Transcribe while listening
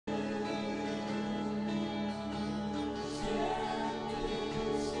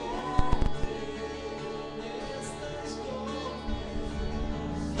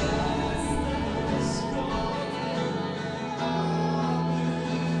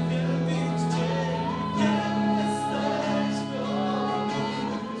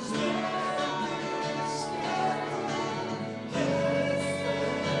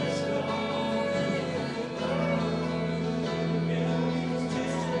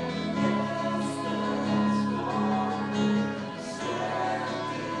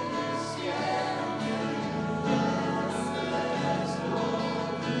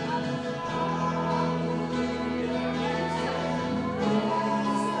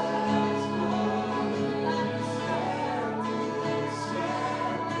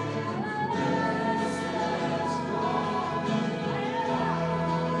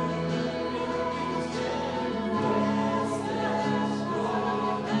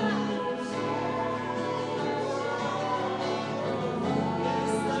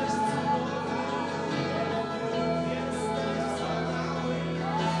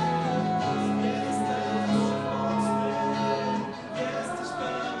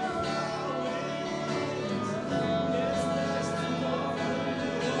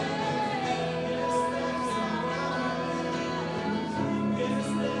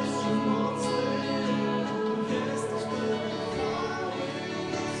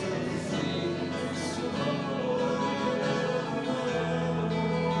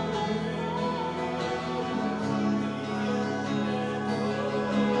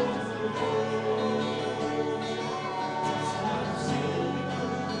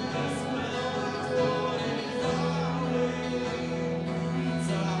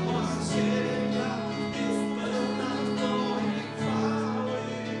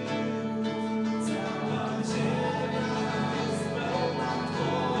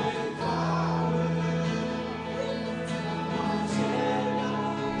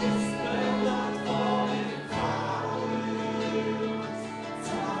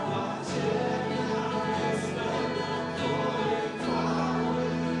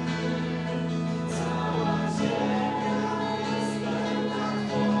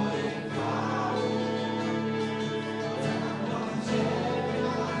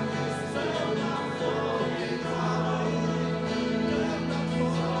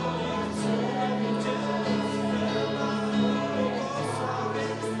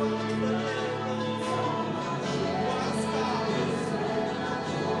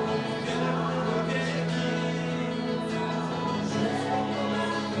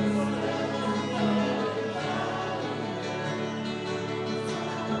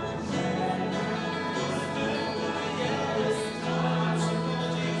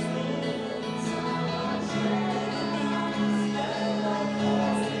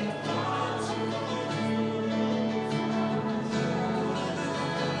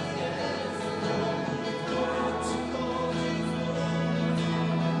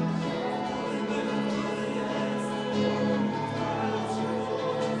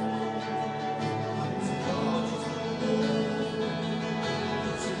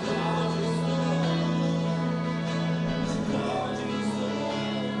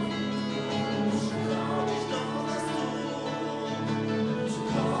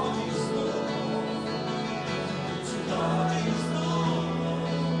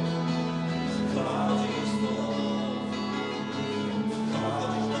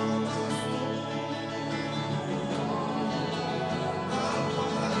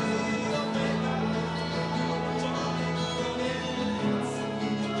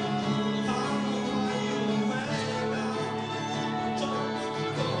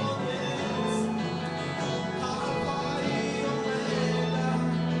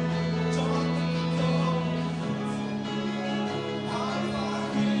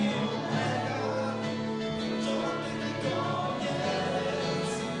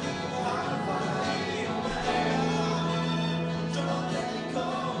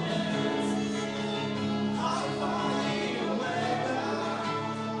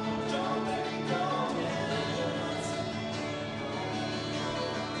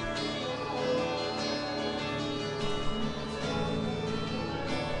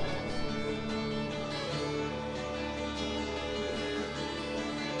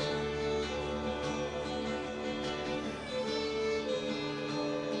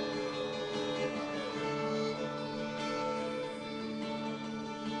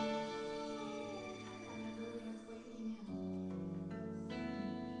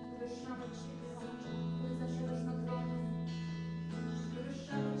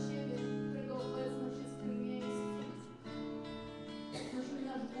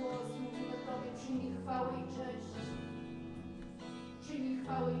Przyjmij chwałę i cześć. Przyjmij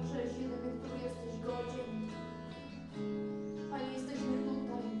chwałę i cześć, jedyny, który jesteś godzien. Panie, jesteśmy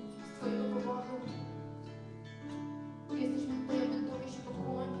tutaj z Twojego powodu. Jesteśmy tutaj, aby Tobie się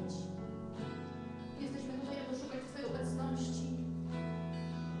pokłonić. Jesteśmy tutaj, aby szukać Twojej obecności.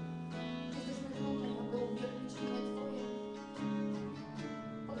 Jesteśmy tutaj, aby uwielbić imię Twoje.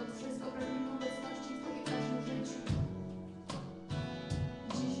 Ponad wszystko pragniemy obecności Twojej w naszym życiu.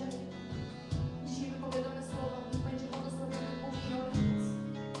 Dzisiaj wypowiadane słowa, niech będzie błogosławiony Bóg i Ojciec.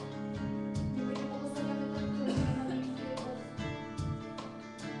 Niech będzie błogosławiony ten, który jest na nami świetla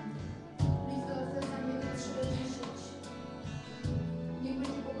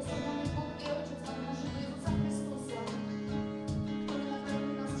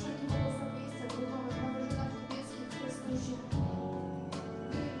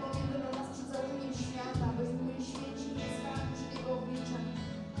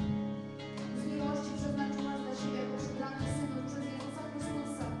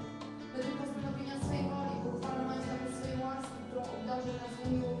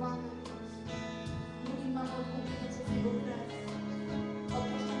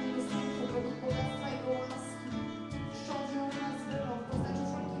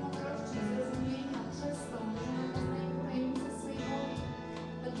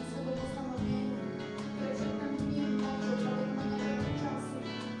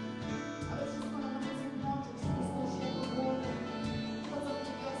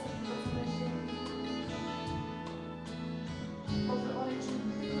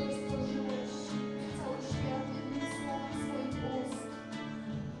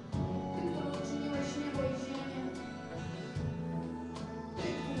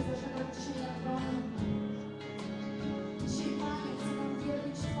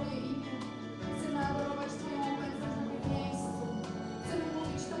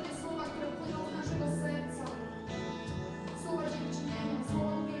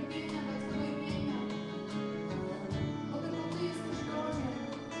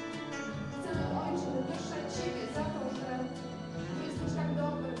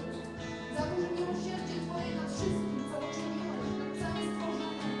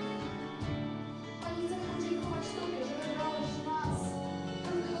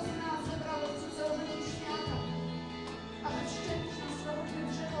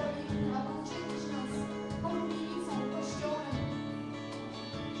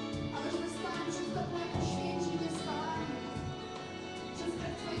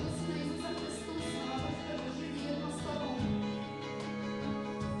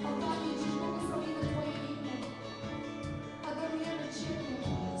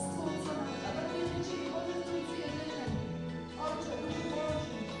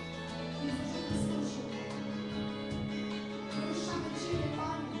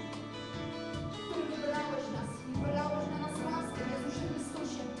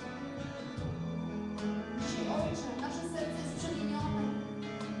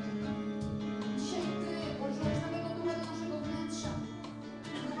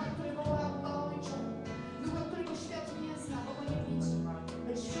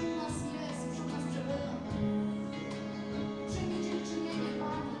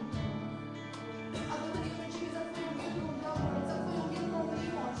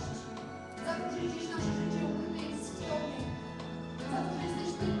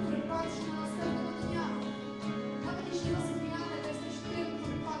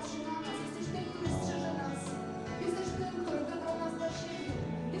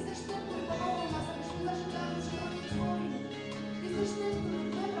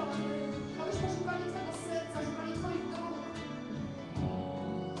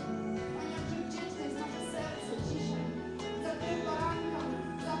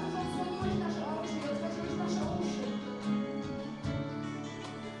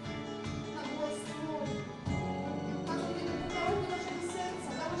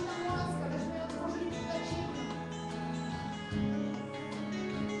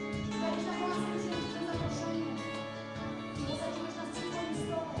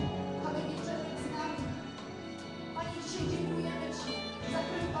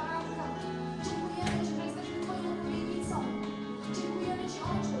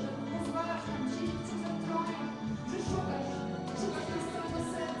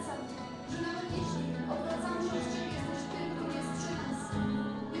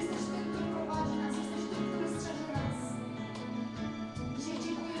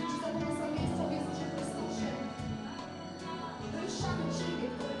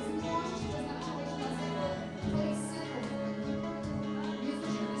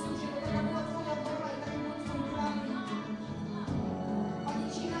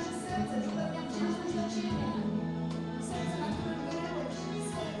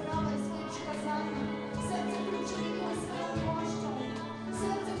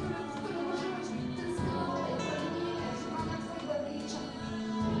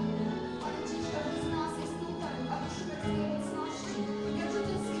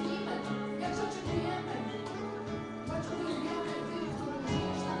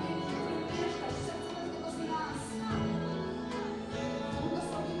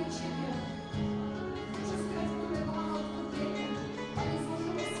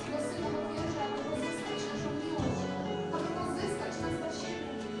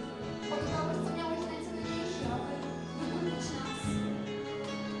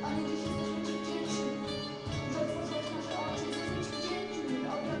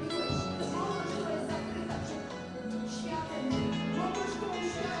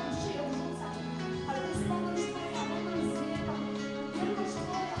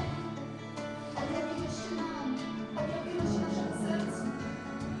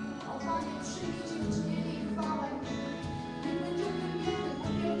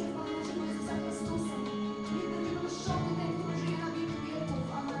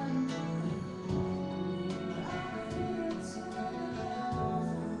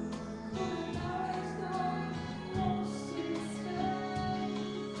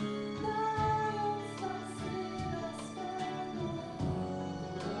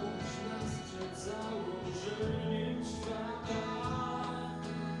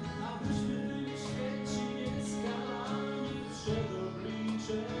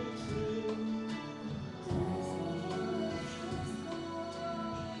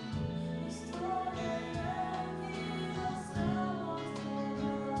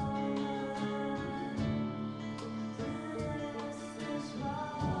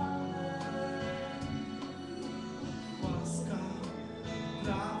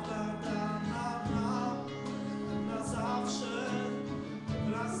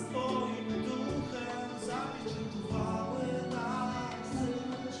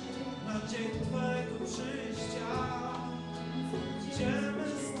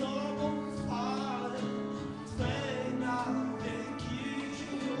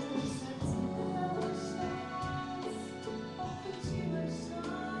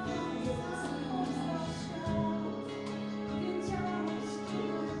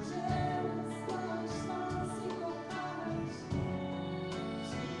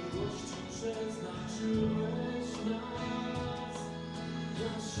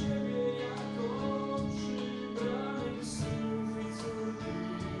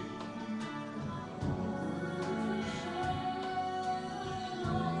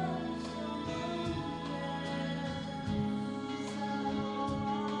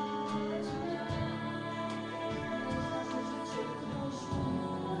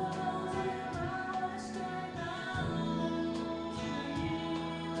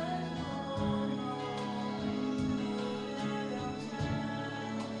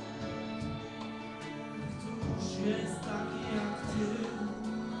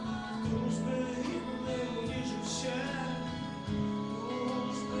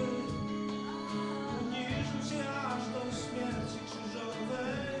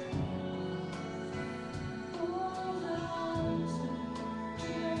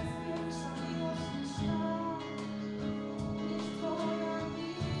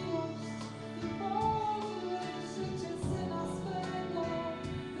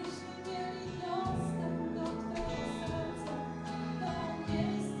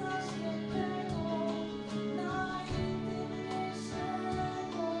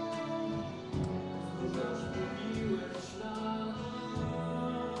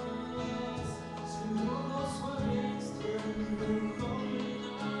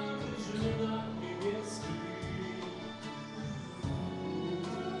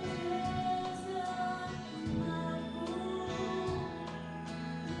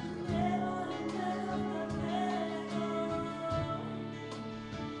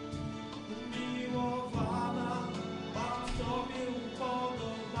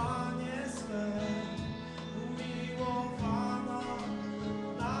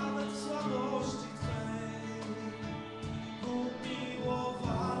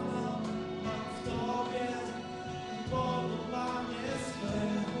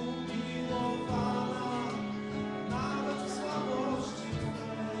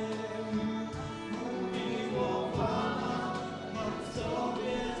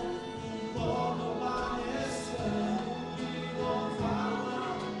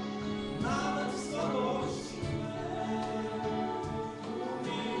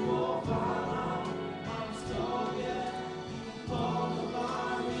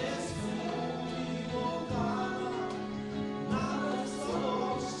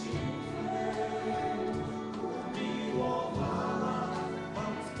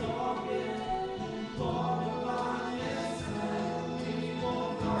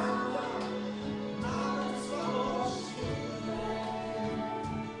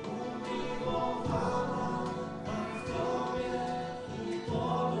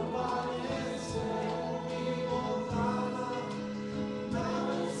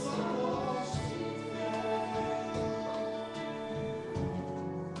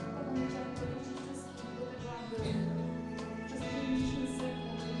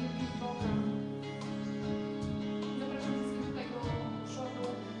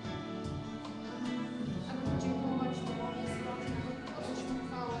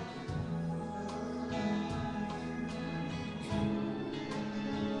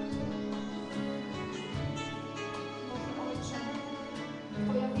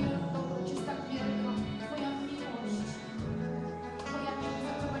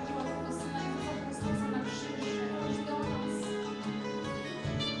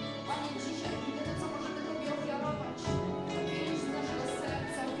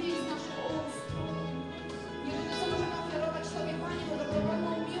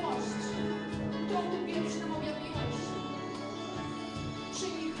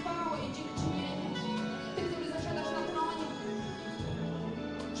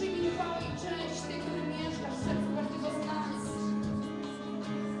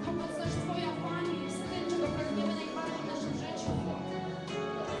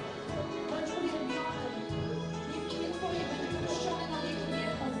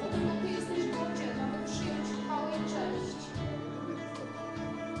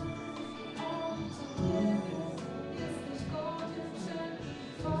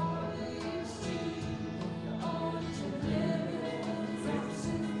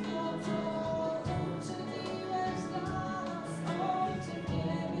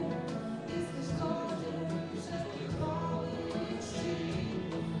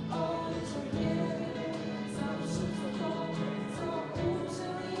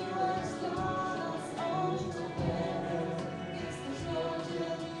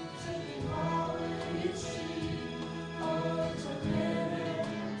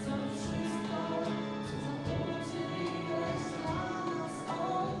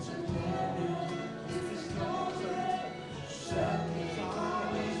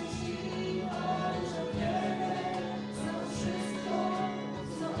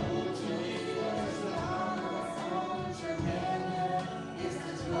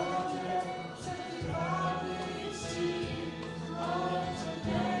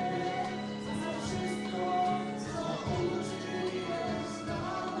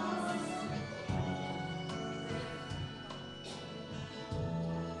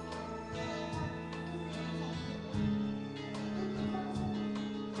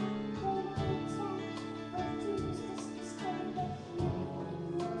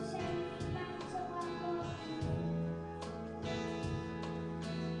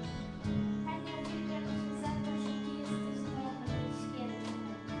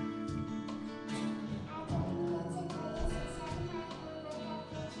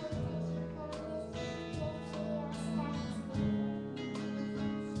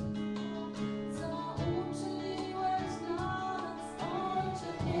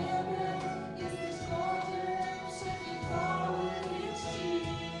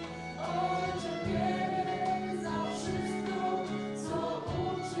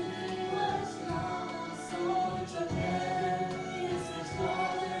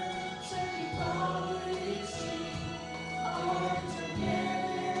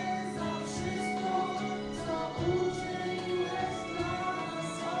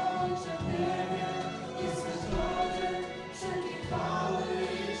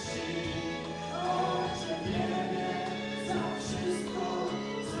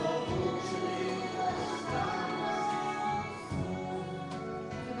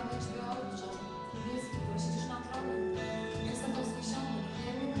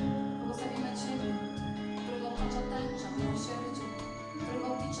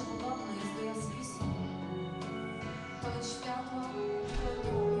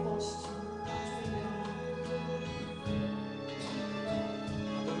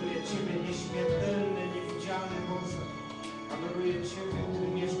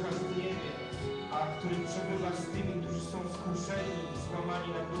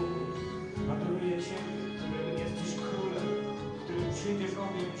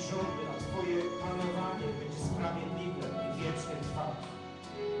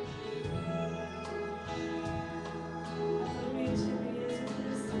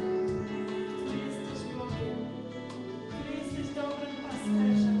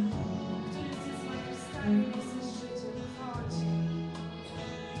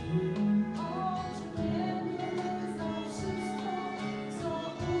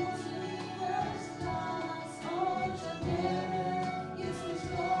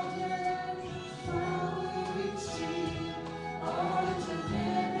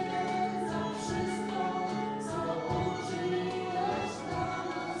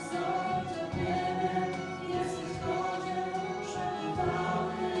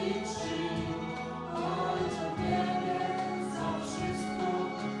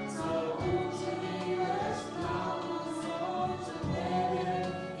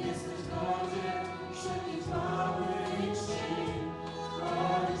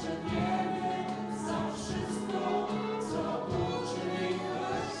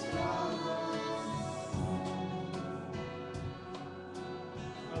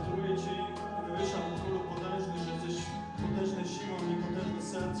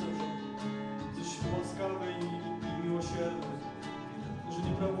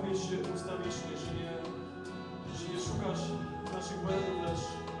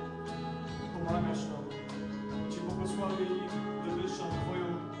pomagasz nam. Cię błogosławię i wywyższam Twoją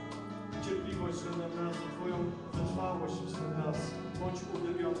cierpliwość względem nas, Twoją wytrwałość względem nas. Bądź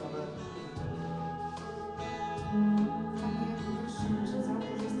uwielbiona. Panie, ja wywyższam Cię za to,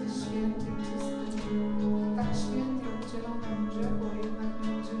 że jesteś święty i czysty. Tak święty, oddzielony od grzechu, a jednak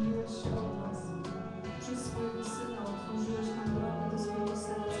nie oddzieliłeś się od nas. Przez swojego Syna otworzyłeś nam drogę do swojego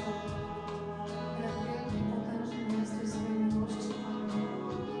serca. Jak wielki i potężny jesteś w swojej miłości, Panie,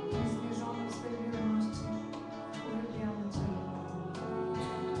 niezmierzony w swojej wierności. Uwielbiamy Cię.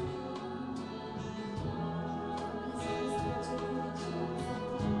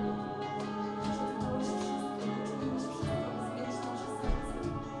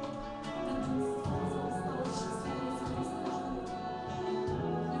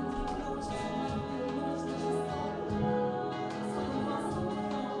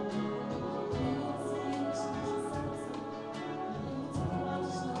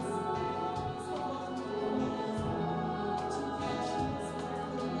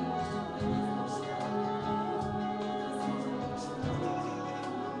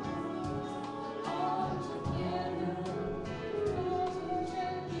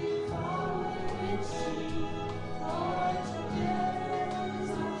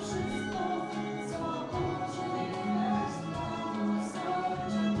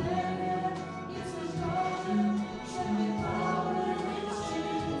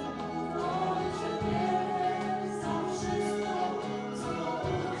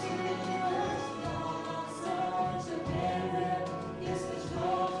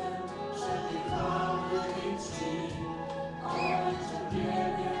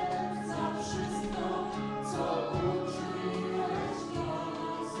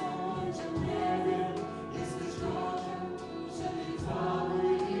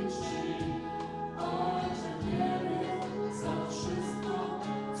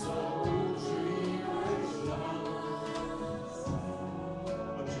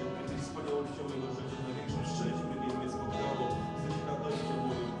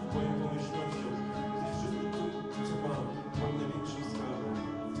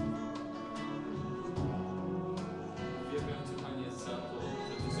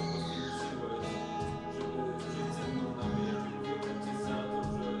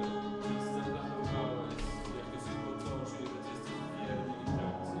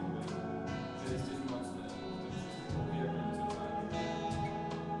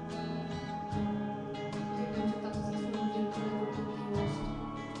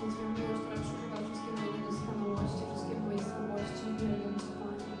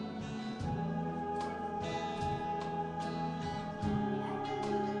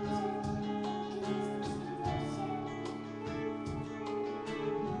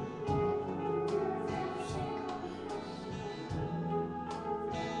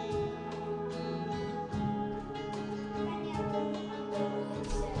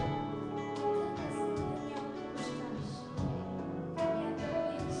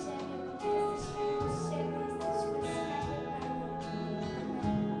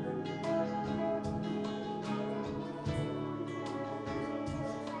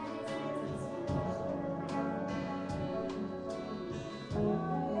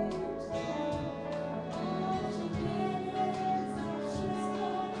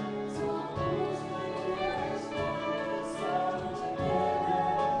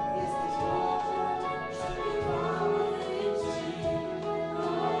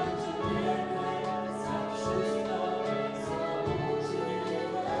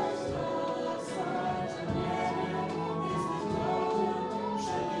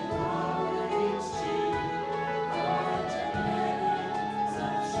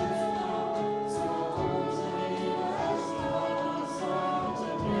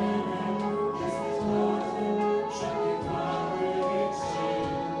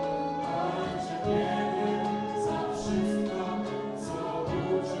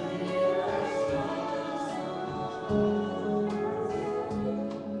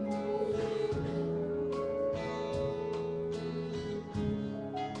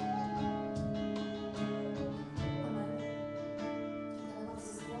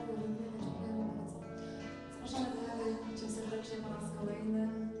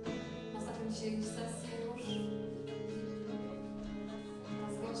 dzisiaj sesję już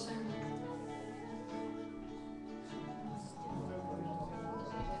na zgłoszenie.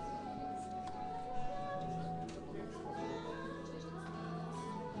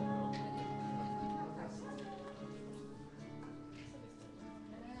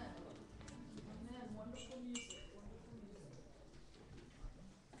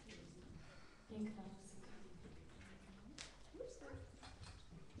 Piękna muzyka.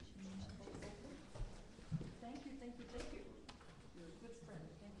 Thank you. You're a good friend.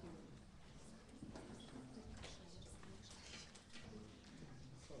 Thank you.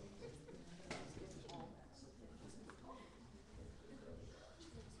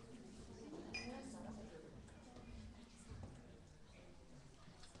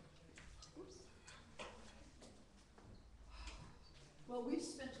 Well, we've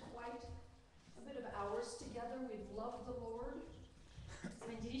spent quite a bit of hours together. We've loved the Lord,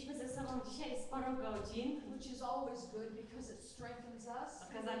 Spędziliśmy ze sobą dzisiaj sporo godzin. which is always good because it strengthens us.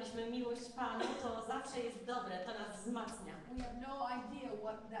 Okazaliśmy miłość Panu, to zawsze jest dobre, to nas wzmacnia. We have no idea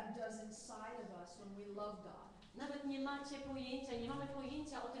what that does inside of us when we love God. Nawet nie macie pojęcia, nie mamy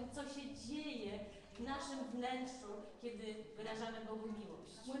pojęcia o tym, co się dzieje w naszym wnętrzu, kiedy wyrażamy Bogu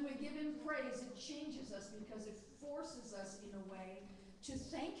miłość. When we give Him praise, it changes us because it forces us in a way to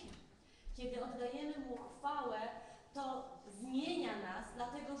thank Him. Kiedy oddajemy Mu chwałę, to zmienia nas,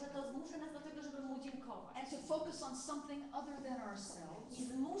 dlatego że to zmusza nas do tego, żeby Mu dziękować. And to focus on something other than ourselves. I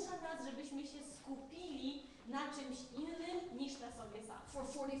zmusza nas, żebyśmy się skupili na czymś innym niż na sobie sami. For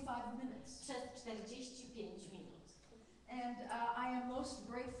 45 minutes. Przez 45 minut. And I am most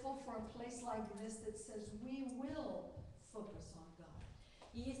grateful for a place like this that says we will focus on God.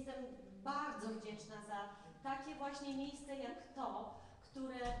 I jestem bardzo wdzięczna za takie właśnie miejsce jak to,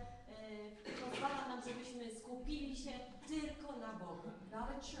 które pozwala nam, żebyśmy skupili się tylko na Bogu. Not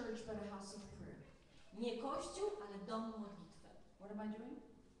a church, but a house of prayer. Nie kościół, ale dom modlitwy. What am I doing?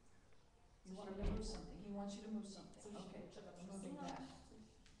 You want me to move something. He wants you to move something. Okay, I'm moving that.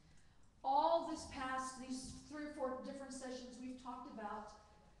 All this past, these 3 or 4 different sessions we've talked about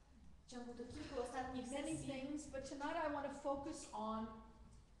W ciągu tych kilku ostatnich many sesji things, but tonight I want to focus on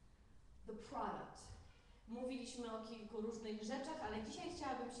the product. mówiliśmy o kilku różnych rzeczach, ale dzisiaj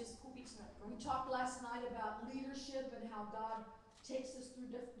chciałabym się skupić na We talked last night about leadership and how God takes us through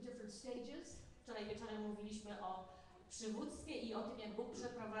different stages. Wczoraj wieczorem mówiliśmy o przywództwie i o tym, jak Bóg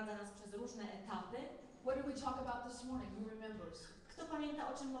przeprowadza nas przez różne etapy. What did we talk about this morning? Who remembers? Kto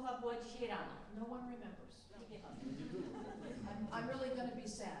pamięta, o czym mowa była dzisiaj rano? No one remembers. Nikt nie pamięta. I'm really going to be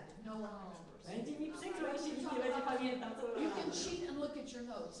sad if no one remembers. Będzie mi przykro, jeśli nikt nie będzie pamiętał, co You było can rano. cheat and look at your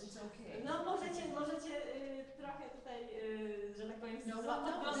notes. It's okay. No możecie trochę tutaj, że tak powiem, No,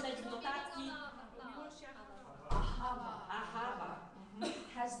 oglądać w notatki. Ahava Ahava.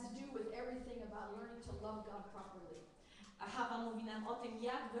 has to do with everything about learning to love God properly. Ahava mówi nam o tym,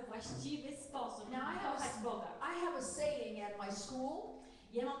 jak we właściwy sposób Now, kochać Boga. I have a saying at my school,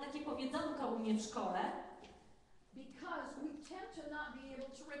 Ja mam takie powiedzonko u mnie w szkole, because we tend to not be able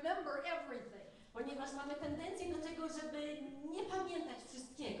to remember everything. ponieważ mamy tendencję do tego, żeby nie pamiętać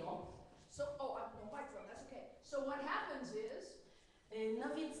wszystkiego. So, no microphone, that's okay. So what happens is,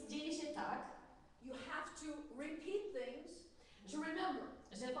 No więc dzieje się tak, you have to repeat things to remember.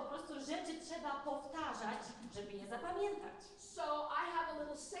 że po prostu rzeczy trzeba powtarzać, żeby je zapamiętać. So I have a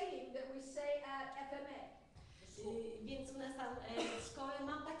little saying that we say at FMA. Więc u nas tam w szkole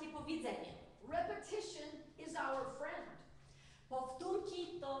mam takie powiedzenie. Repetition is our friend.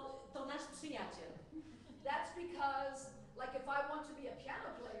 Powtórki to nasz przyjaciel. That's because, like if I want to be a piano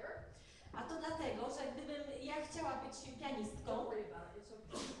player, A to dlatego, że gdybym ja chciała być pianistką, don't worry about it, it's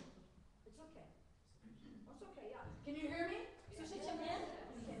okay. It's okay. It's okay, yeah. Can you hear me? słyszycie mnie?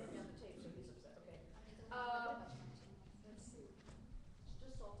 You can't hear me on the tape, so he's upset, okay. Let's see. It's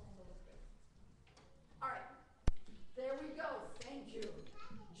just all tangled up there. All right. There we go. Thank you.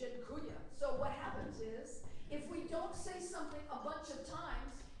 Dziękuję. So what happens is, if we don't say something a bunch of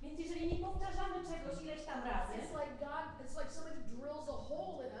times, Więc jeżeli nie powtarzamy czegoś ileś tam razy, it's like somebody drills a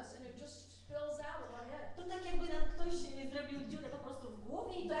hole in us and it just spills out of our head. to tak jakby nam ktoś zrobił dziurę po prostu w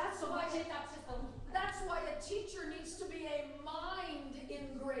głowie i That's to why- wycieka przez tą. That's why a teacher needs to be a mind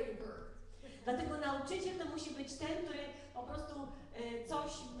engraver. Dlatego nauczyciel to musi być ten, który po prostu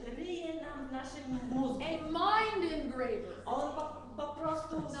coś ryje nam w naszym mózgu. A mind engraver. On po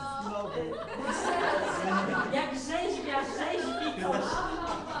prostu No. jak rzeźbia rzeźbi coś.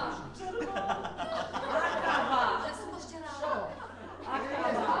 Akawa.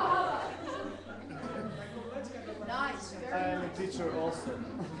 Akawa. Nice. I Very am a nice. teacher also.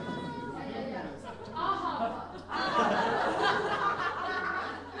 Yeah. Aha.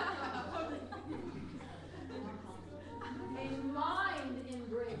 A mind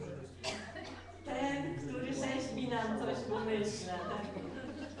engraver. Ten, który rzeźbi nam coś w umyśle.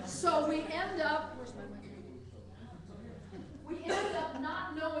 So we end up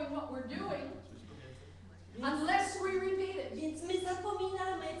not knowing what we're doing unless we repeat it. Więc my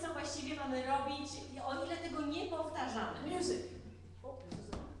zapominamy, co właściwie mamy robić, o ile tego nie powtarzamy. Music. Oh, this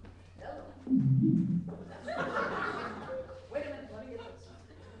is on. Hello. Wait a minute, let me get this.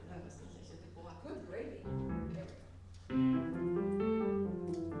 Good gravy. There we go.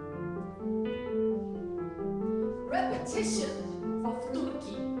 Repetition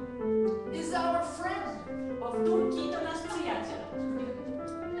Powtórki. is our friend. Powtórki to nasz przyjaciel.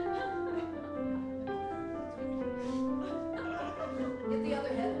 Get the other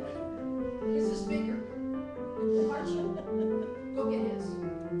head. His is bigger. Archie, go get his.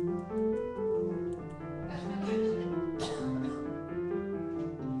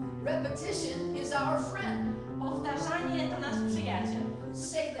 Repetition is our friend. Powtarzanie to nasz przyjaciel.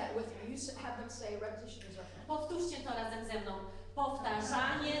 Say that with me. Have them say repetition is our friend. Powtórzcie to razem ze mną.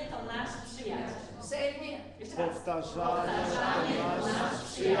 Powtarzanie to nasz przyjaciel. Say it again. Jeszcze raz. Powtarzanie to nasz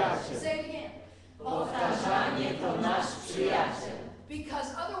przyjaciel. Say it again. Powtarzanie to nasz przyjaciel.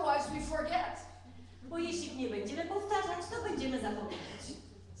 Because otherwise we forget. Bo jeśli nie będziemy powtarzać, to będziemy zapominać.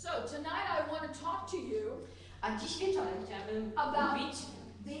 So tonight I want to talk to you A dziś wieczorem chciałabym about mówić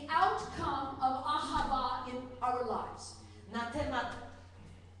the outcome of ahava in our lives. na temat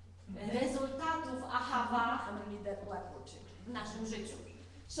rezultatów Ahawa I'm going to need that blackboard too. w naszym życiu.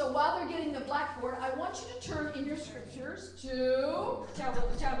 So while they're getting the blackboard, I want you to turn in your scriptures to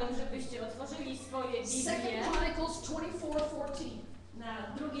Chciałabym, żebyście otworzyli swoje 2 Biblię Chronicles 24:14.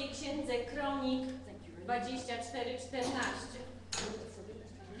 na drugiej księdze Kronik 24:14.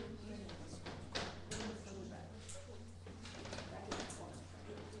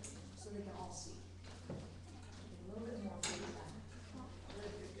 So they can all see. A little bit more for you.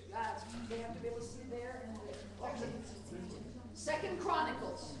 They have to be able to see there and there. 2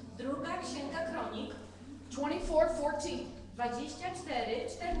 Chronicles Druga księga Kronik 24:14.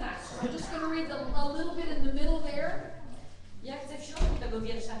 24:14. I'm just going to read a little bit in the middle there. Ja chcę w środku tego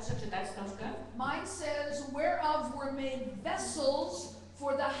wiersza przeczytać troszkę. Mine says, whereof were made vessels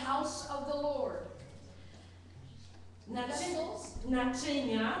for the house of the Lord.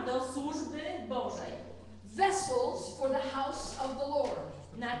 Naczynia do służby Bożej. Vessels for the house of the Lord.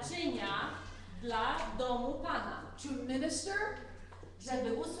 Naczynia dla domu Pana. To minister.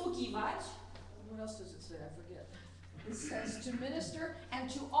 Żeby usługiwać. What else does it say? I forget. It says to minister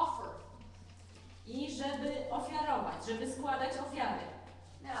and to offer. I żeby ofiarować, żeby składać ofiary.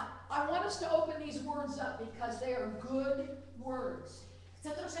 Now, I want us to open these words up because they are good words.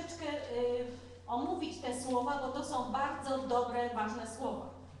 Chcę troszeczkę omówić te słowa, bo to są bardzo dobre, ważne słowa.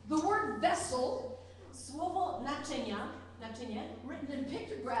 The word vessel, Słowo naczynie, written in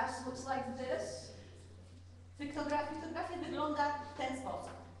pictographs, looks like this. Piktografia wygląda w ten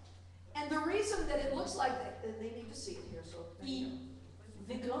sposób. And the reason that it looks like that, they need to see it here, so. I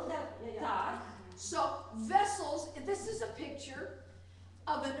wygląda tak. So vessels, this is a picture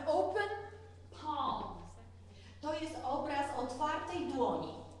of an open palm. To jest obraz otwartej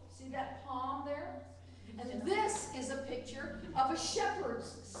dłoni. See that palm there? And this is a picture of a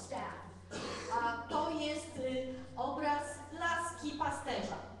shepherd's staff. A to jest obraz laski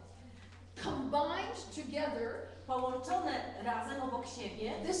pasterza. Combined together, Połączone razem obok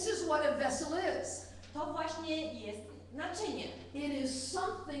siebie, this is what a vessel is. to właśnie jest naczynie. It is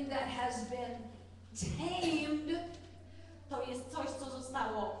something that has been tamed To jest coś, co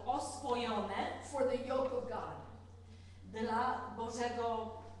zostało oswojone for the yoke of God. dla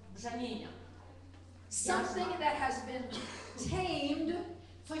Bożego brzemienia. Something that has been tamed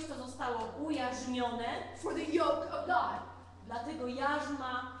Coś, co zostało ujarzmione for the yoke of God. dla tego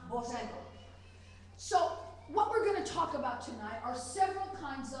jarzma Bożego. So, what we're going to talk about tonight are several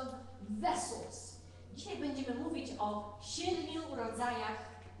kinds of vessels. Dzisiaj będziemy mówić o 7 rodzajach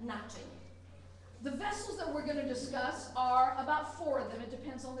naczyń. The vessels that we're going to discuss are about 4 of them. It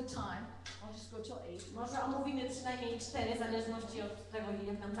depends on the time. I'll just go till 8. Może omówimy przynajmniej 4, w zależności od tego,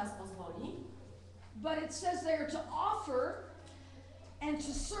 jak nam czas pozwoli. But it says there to offer and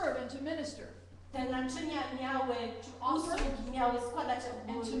to serve and to minister. Te naczynia miały składać,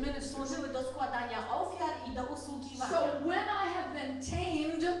 służyły do składania ofiar i do usługiwania. So when I have been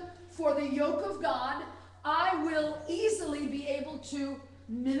tamed for the yoke of God, I will easily be able to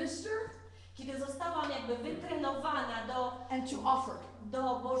minister Kiedy zostałam jakby wytrenowana and to offer.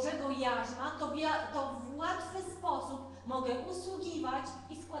 do Bożego jarzma, to w łatwy sposób mogę usługiwać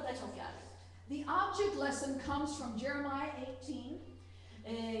i składać ofiary. The object lesson comes from Jeremiah 18.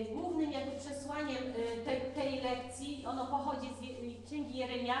 Głównym jakby przesłaniem tej lekcji, ono pochodzi z Księgi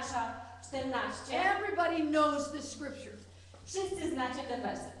Jeremiasza 14. Everybody knows this scripture. Wszyscy znacie ten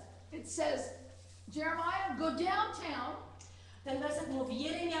werset. It says, Jeremiah, go downtown Ten werset mówi: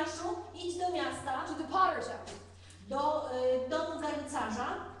 Jeremiaszu, idź do miasta, to the potter's house. do domu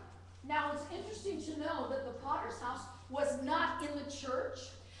garncarza. Now it's interesting to know that the potter's house was not in the church.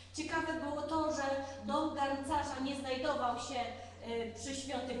 Ciekawe było to, że dom garncarza nie znajdował się przy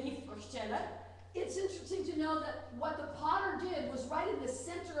świątyni w kościele. It's interesting to know that what the potter did was right in the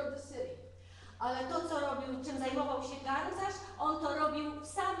center of the city. Ale to, co robił, czym zajmował się garncarz, on to robił w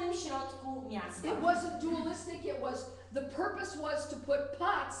samym środku miasta. It wasn't dualistic, the purpose was to put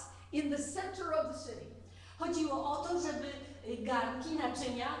pots in the center of the city. Chodziło o to, żeby garnki,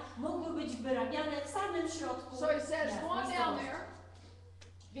 naczynia mogły być wyrabiane w samym środku So he says, go on miasta. down there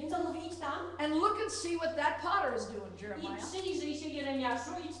Więc on mówi, idź tam and look and see what that potter is doing, i Jeremiah. przyjrzyj się,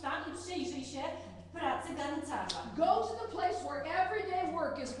 Jeremiaszu, idź tam i przyjrzyj się pracy garncarza. Go to the place where everyday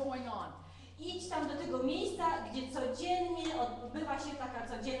work is going on. Idź tam do tego miejsca, gdzie codziennie odbywa się taka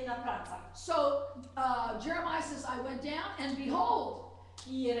codzienna praca. So Jeremiah says, I went down and behold,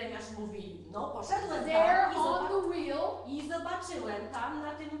 I Jeremiasz mówi, no poszedłem there tam on the wheel i zobaczyłem tam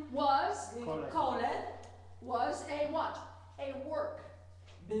na tym was kole a what? A work.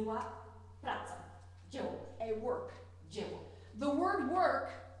 była praca, dzieło, Dzieło. The word work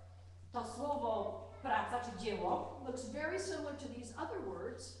To słowo praca czy dzieło, looks very similar to these other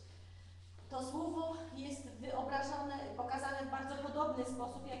words, to słowo jest wyobrażone, pokazane w bardzo podobny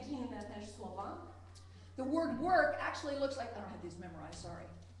sposób jak inne też słowa. The word work actually looks like, I don't have these memorized, sorry.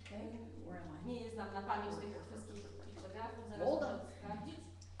 Okay, where am I? Nie znam na pamięć tych wszystkich piktogramów, zaraz Hold on. muszę sprawdzić.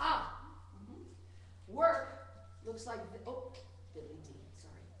 Work looks like, diddly dee,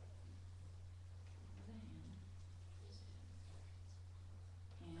 sorry.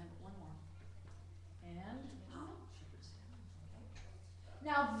 And one more. And,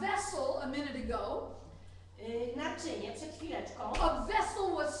 now vessel, a minute ago, Naczynie, przed chwileczką. a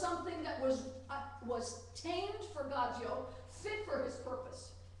vessel was something that was tamed for God's yoke, fit for his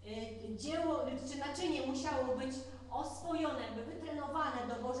purpose. Dzieło czy naczynie musiało być oswojone, jakby wytrenowane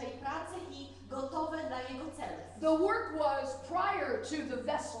do Bożej pracy i gotowe dla Jego celów. The work was prior to the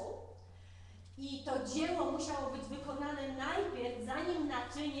vessel, I to dzieło musiało być wykonane najpierw, zanim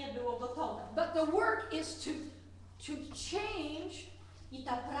naczynie było gotowe. but the work is to change I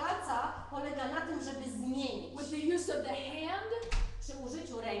ta praca polega na tym, żeby zmienić with the use of the hand przy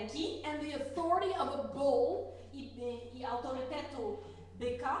użyciu ręki and the authority of a bull i autorytetu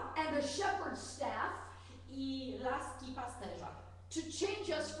byka and a shepherd's staff i laski pasterza. to change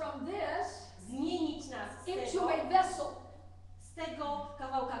us from this Zmienić nas into a vessel. z tego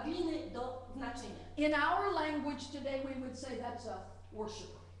kawałka gliny do naczynia. In our language today, we would say that's a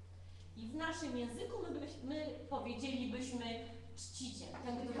worshiper. I w naszym języku my powiedzielibyśmy czciciel,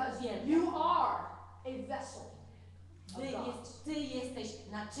 ten, który Because uwielbia. you are a vessel. Ty jesteś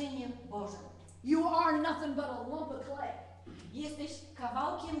naczyniem Bożym. You are nothing but a lump of clay. Jesteś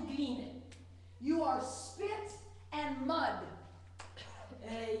kawałkiem gliny. You are spit and mud.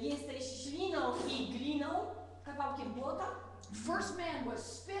 Jesteś śliną i gliną, kawałkiem błota. First man was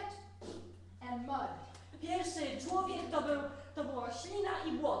spit and mud. Pierwszy człowiek to była ślina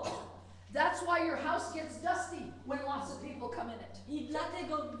i błoto. That's why your house gets dusty when lots of people come in it. I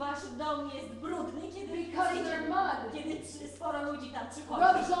dlatego wasz dom jest brudny, Because they're mud. kiedy sporo ludzi tam przychodzi.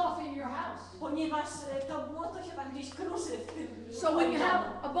 Rubs off in your house. Ponieważ to błoto się tam gdzieś kruszy w tym So when you domu. have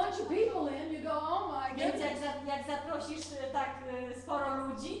a bunch of people in, you go, oh my Więc goodness. jak zaprosisz tak sporo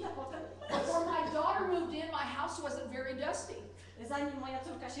ludzi, to potem Before my daughter moved in, my house wasn't very dusty. zanim moja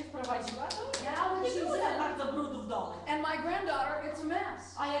córka się wprowadziła, to Now when nie she's było tak in, bardzo brudu w domu. and my granddaughter, it's a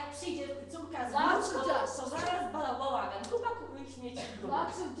mess. A jak przyjdzie córka z Lots of wnuczką, dust. to zaraz bałagan, kupa śmieci w brudu.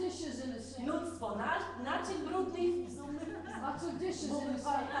 Lots of dishes in the sink. Mnóstwo naczyń brudnych, Lots of dishes in the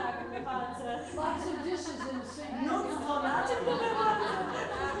sink. tak, palce. Lots of dishes in the sink. Mnóstwo naczyń w umywalce.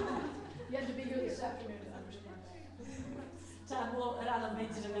 You had to be here this afternoon to understand that. Trzeba było rano być,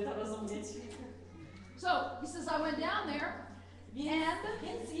 żeby to rozumieć. So he says, I went down there,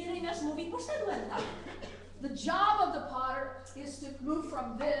 Więc Jeremiasz mówi, poszedłem tam. the job of the potter is to move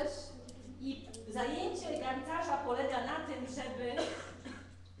from this I zajęcie garncarza polega na tym,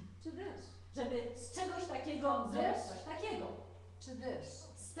 to this, żeby z czegoś takiego zrobić coś takiego. to this.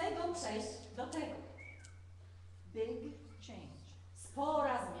 Z tego przejść do tego. Big change.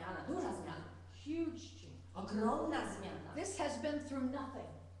 Spora zmiana, duża zmiana. Huge change. Ogromna zmiana. This has been through nothing.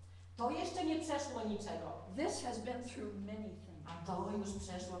 To jeszcze nie przeszło niczego. This has been through many things. A to już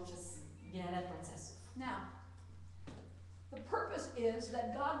przeszło przez wiele procesów. Now, the purpose is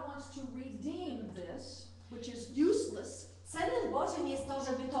that God wants to redeem this, which is useless. Celem Bożym jest to,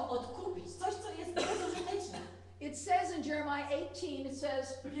 żeby to odkupić. Coś, co jest bezużyteczne. It says in Jeremiah 18, it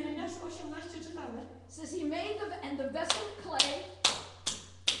says, W Jeremiaszu 18 czytamy. he made the vessel of clay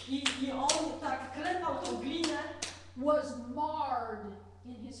I on tak klepał tą glinę was marred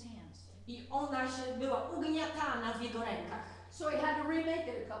in his hands. i ona się była ugniatana w jego rękach. So he had to remake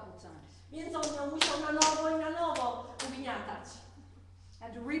it a couple times. Więc on ją musiał na nowo i na nowo ugniatać.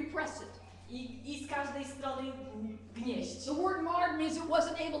 Had to repress it. i z każdej strony gnieść. The word marred means it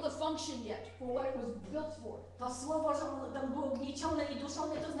wasn't able to function yet for what it was built for. To słowo, że ono tam było gniecione i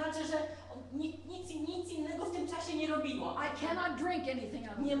duszone, to znaczy, że nic innego w tym czasie nie robiło. I cannot drink anything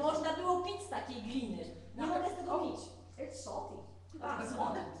out of Nie it. można było pić z takiej gliny. Nie mogę z tego pić. It's salty. A,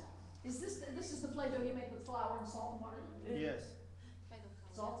 słone. This is the Play-Doh you make with flour and salt and water? Yes.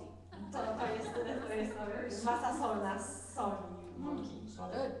 Salty. To jest masa solna z soli i mąki.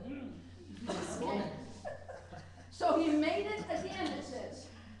 Okay. So he made it again, it says.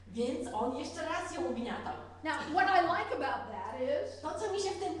 Więc on jeszcze raz ją ugniatał. Now, what I like about that is To, co mi się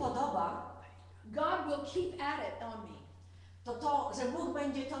w tym podoba, God will keep at it on me. to, że Bóg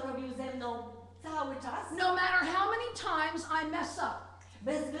będzie to robił ze mną cały czas. No matter how many times I mess up,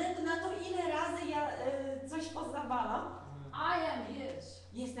 Bez względu na to, ile razy ja coś pozawalam, I am His.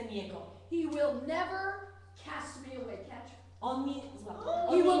 jestem Jego. He will never cast me away. Catch. On mi złapał.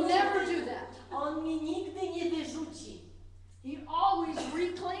 He will never do that. On mi nigdy nie wyrzuci. He always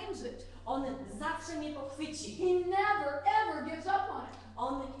reclaims it. On zawsze mnie pochwyci. He never ever gives up on it.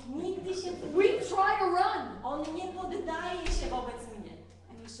 On nigdy się... We try to run, On nie poddaje się wobec mnie.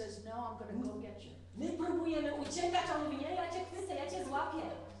 and He says, "No, I'm going to go get you." My próbujemy uciekać, a on mówi, nie, ja cię chwycę, ja cię złapię.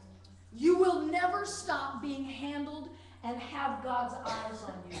 You will never stop being handled and have God's eyes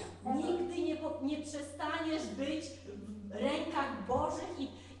on you. Nigdy nie przestaniesz być w rękach Bożych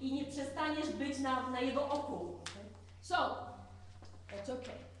i nie przestaniesz być na Jego oku. So, that's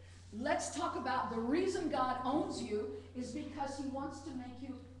okay. Let's talk about the reason God owns you is because He wants to make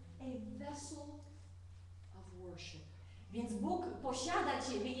you a vessel of worship. Więc Bóg posiada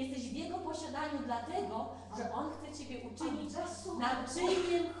Ciebie, jesteś w Jego posiadaniu dlatego, że On chce Ciebie uczynić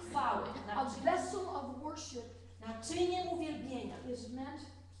naczyniem chwały, A vessel of worship naczyniem uwielbienia. is meant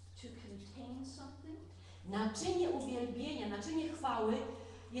to contain something Naczynie uwielbienia, naczynie chwały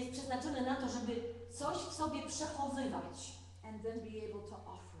jest przeznaczone na to, żeby coś w sobie przechowywać, and then be able to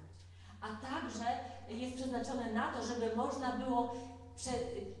offer it. a także jest przeznaczone na to, żeby można było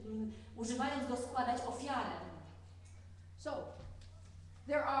używając go składać ofiarę. So,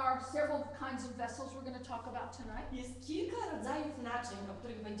 there are several kinds of vessels we're going to talk about tonight. Jest kilka rodzajów naczyń, o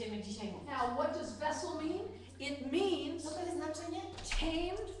których będziemy dzisiaj mówić. Now, what does vessel mean? It means Co to jest naczynie?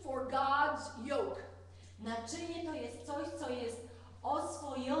 tamed for God's yoke. Naczynie to jest coś, co jest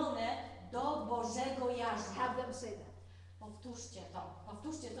oswojone do Bożego jarzma. Have them say that. Powtórzcie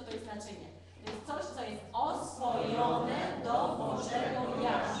to, to jest naczynie. To jest coś, co jest oswojone do Bożego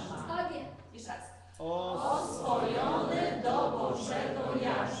jarzma. Again. Jeszcze raz. Oswojone do Bożego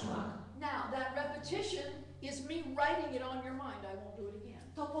jarzma. Now, that repetition is me writing it on your mind. I won't do it again.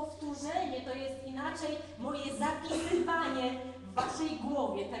 To powtórzenie to jest inaczej moje zapisywanie w waszej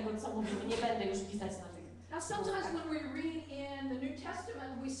głowie tego, co mówimy. Nie będę już pisać na tych. Now, sometimes when we read in the New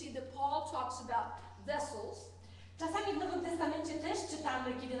Testament, we see that Paul talks about vessels. Czasami w Nowym Testamencie też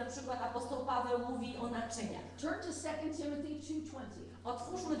czytamy, kiedy na przykład apostoł Paweł mówi o naczyniach. Turn to 2 Timothy 2:20.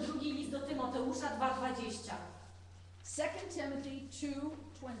 Otwórzmy drugi list do Tymoteusza 2:20. 2 Timothy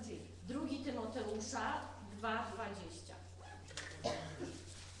 2:20. Drugi Tymoteusza 2:20.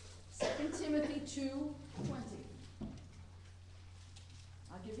 2 Timothy 2:20.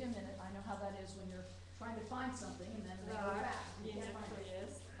 I'll give you a minute. I know how that is when you're trying to find something and then they go back. You Wiem, can't jak find to it.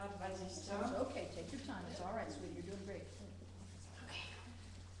 jest. 2:20. It's okay, take your time. It's all right, sweetie. You're doing great.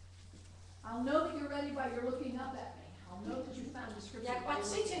 I'll know that you're ready by your looking up at me. I'll know that you found the scripture. Jak by your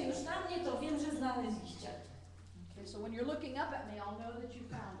patrzycie looking już at me. na mnie, to wiem, że znaleźliście. Okay, so when you're looking up at me, I'll know that you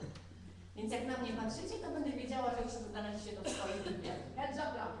found it. Więc jak na mnie patrzycie, to będę wiedziała, że już znaleźliście to w swoim Bibliach. Heads up,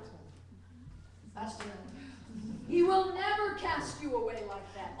 doctor. Patrzcie na mnie. He will never cast you away like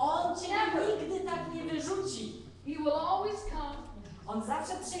that. On cię nigdy tak nie wyrzuci. He will always come On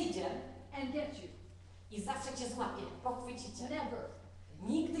zawsze przyjdzie and get you. i zawsze cię złapie, pochwyci cię. Never.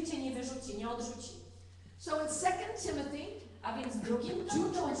 Nigdy cię nie wyrzuci, nie odrzuci. So in 2 Timothy, A więc w drugim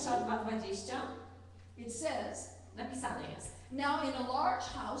Tymoteusza 2:20 it says, napisane jest. "Now in a large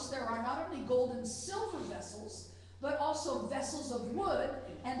house there are not only gold and silver vessels, but also vessels of wood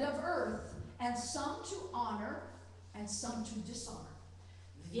and of earth, and some to honor and some to dishonor."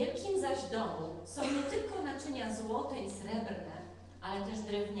 W wielkim zaś domu są nie tylko naczynia złote i srebrne, ale też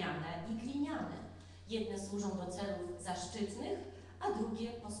drewniane i gliniane. Jedne służą do celów zaszczytnych, a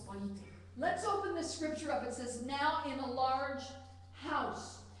drugie pospolitych. Let's open this scripture up. It says, "Now in a large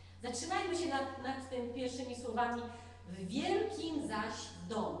house." Zatrzymajmy się nad tymi pierwszymi słowami. W wielkim zaś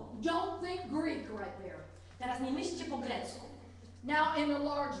domu. Don't think Greek right there. Teraz nie myślcie po grecku. Now in a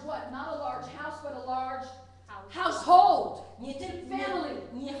large what? Not a large house, but a large household. Nie tylko Family.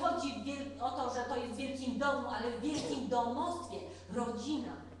 nie chodzi o to, że to jest w wielkim domu, ale w wielkim domostwie.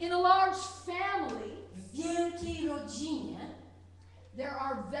 Rodzina. In a large family, W wielkiej rodzinie there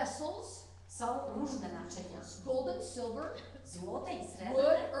are vessels, są różne naczynia. gold and silver, Złote i wood,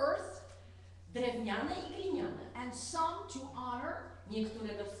 srebrne, earth, drewniane i gliniane. and some to honor Niektóre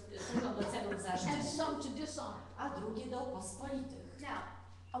służą do celów and zaszczytnych, some to dishonor. a drugie do pospolitych. Now,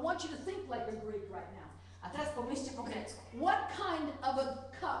 I want you to think like a Greek right now. A teraz pomyślcie po grecku. What kind of a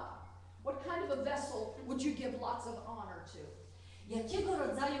cup, what kind of a vessel would you give lots of honor to? Jakiego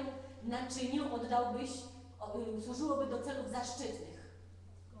rodzaju naczyniu oddałbyś, służyłoby do celów zaszczytnych?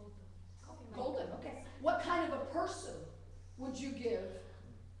 Golden, okay. What kind of a person would you give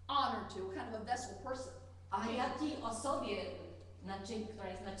honor to? What kind of a vessel person? A jakiej osobie, która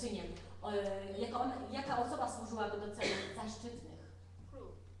jest naczyniem, jaka osoba służyłaby do celów zaszczytnych?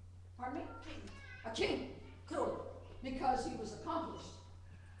 Pardon me? A king, Król. because he was accomplished,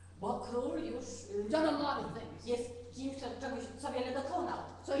 Bo król już done a lot of things. jest kimś, co wiele dokonał.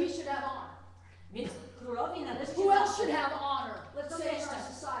 So he should have honor. Więc królowi należy się Who else zaszczyt. should have honor? Let's Kto say in jeszcze? our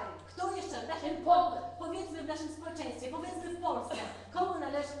society. Kto jeszcze w naszym, In Poland. powiedzmy w naszym społeczeństwie, powiedzmy w Polsce, komu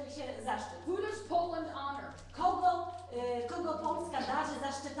należy się zaszczyt? Who does Poland honor? Kogo Polska darzy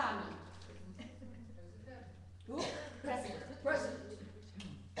zaszczytami? Who? Prezydent. President.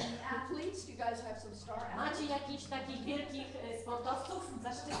 Any athletes? You guys have some star athletes? Macie jakichś takich wielkich sportowców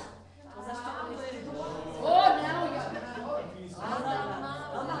zaszczytów? Oh, now you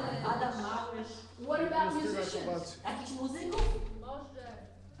Adam Małysz. What about musicians? Jakichś muzyków?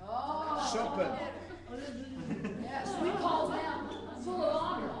 Oh, Chopin. yes, we call them full of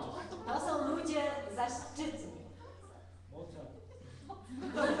honor. To są ludzie zaszczytni.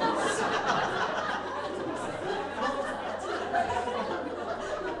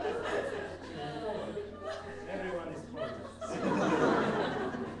 Everyone is important.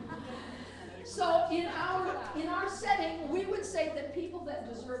 So in our setting, we would say that people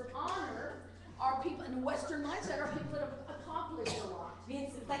that deserve honor are people in the Western mindset are people that have accomplished a lot.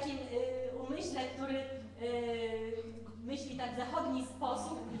 Więc w takim umyśle, który myśli tak w zachodni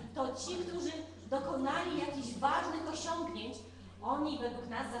sposób, to ci, którzy dokonali jakichś ważnych osiągnięć, oni według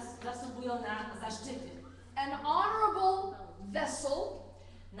nas zasługują na zaszczyty. An honorable vessel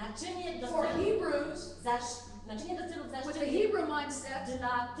Naczynie do for celów, Hebrews naczynie do celów with a zaszczytnych Hebrew mindset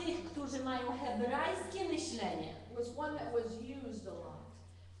dla tych, którzy mają hebrajskie myślenie, was one that was used a lot.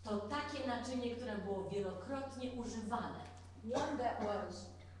 to takie naczynie, które było wielokrotnie używane. One that was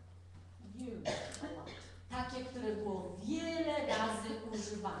used a lot. Takie, które było wiele razy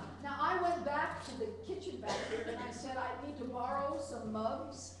używane. Now I went back to the kitchen bathroom and I said I need to borrow some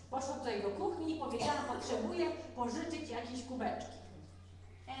mugs. Poszłam tutaj do kuchni i powiedziałam, potrzebuję pożyczyć jakieś kubeczki.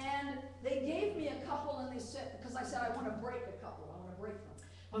 And they gave me a couple and they said, because I said I want to break a couple, I want to break them.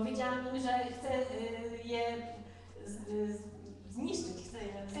 Powiedziałam im, że chcę je zniszczyć, chcę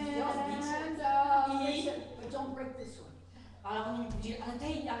je rozbić. And they said, but don't break this one. Ale oni mi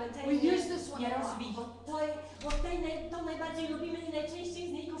powiedzieli, ale tej We use this one nie a lot. rozbij, bo to najbardziej lubimy i najczęściej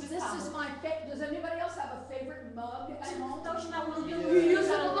z niej This korzystamy. is my favorite. Does anybody else have a favorite mug at Czy home? ktoś ma ulubiony You use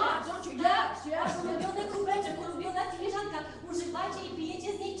it a lot, don't you? Yes, yes. ulubiony kubeczek, ulubiona filiżanka. Używacie i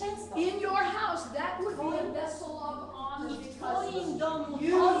pijecie z niej często. In your house, that would be a vessel of honor I w because it Twoim was domu to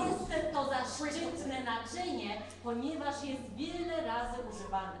used. jest to zaszczytne naczynie, ponieważ jest wiele razy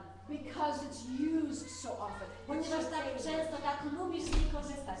używane. Because it's used so often. Ponieważ tak często, tak lubisz z niej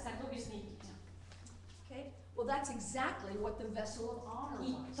korzystać, tak lubisz z niej pić. Okay? Well, that's exactly what the vessel of honor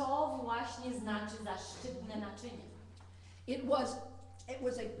I was. to właśnie znaczy zaszczytne naczynie. It was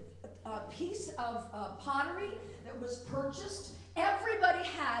a piece of pottery that was purchased. Everybody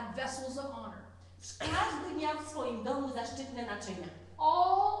had vessels of honor. Każdy miał w swoim domu zaszczytne naczynia.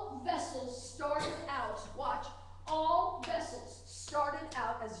 All vessels started out, watch, all vessels started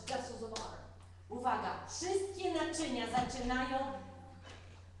out as vessels of honor. Uwaga, wszystkie naczynia zaczynają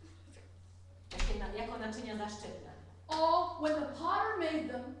jako naczynia zaszczytne. When the potter made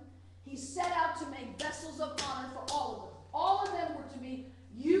them, he set out to make vessels of honor for all of them. All of them were to be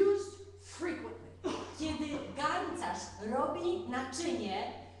used frequently. Kiedy garncarz robi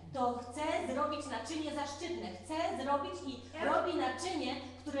naczynie, to chce zrobić naczynie zaszczytne. Chce zrobić i robi naczynie,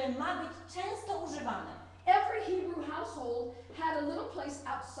 które ma być często używane. Every Hebrew household had a little place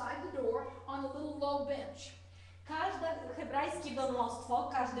outside the door on a little low bench. Każde hebrajskie domostwo,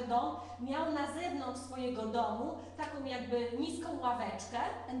 każdy dom miał na zewnątrz swojego domu taką jakby niską ławeczkę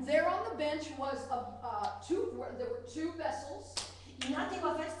And there on the bench was there were two vessels, i na tej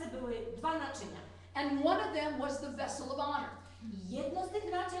ławeczce były dwa naczynia. and one of them was the vessel of honor. I jedno z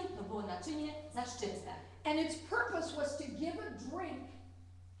tych naczyń to było naczynie zaszczytne. And its purpose was to give a drink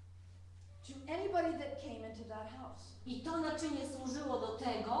to anybody that came into that house. I to naczynie służyło do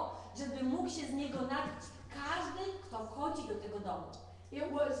tego, żeby mógł się z niego napić każdy, kto wchodzi do tego domu.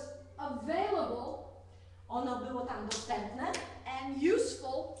 It was available Ono było tam dostępne, and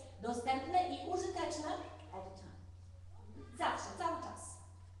useful dostępne i użyteczne all the time. zawsze, cały czas.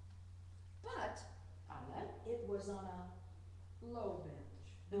 But Ale it was on a low bench.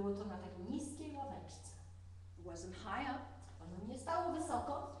 było to na takiej niskiej ławeczce. It wasn't high up, Ono nie stało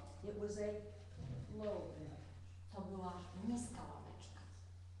wysoko, it was a low bench. to była niska ławeczka.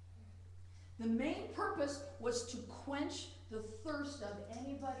 The main purpose was to quench the thirst of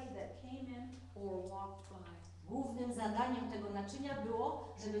anybody that came in or walked by. Głównym zadaniem tego naczynia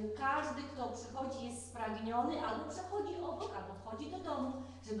było, żeby każdy, kto przychodzi, jest spragniony, albo przechodzi obok, albo wchodzi do domu,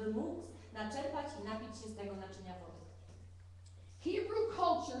 żeby mógł naczerpać i napić się z tego naczynia wody. Hebrew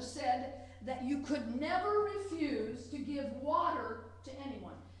culture said that you could never refuse to give water to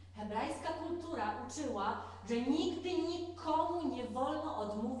anyone. Hebrajska kultura uczyła, że nigdy nikomu nie wolno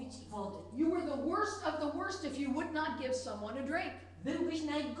odmówić wody. You were the worst of the worst if you would not give someone a drink. Byłbyś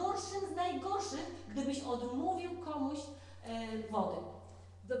najgorszym z najgorszych, gdybyś odmówił komuś wody.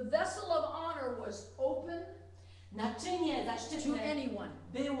 The vessel of honor was open Naczynie to zaszczytne anyone.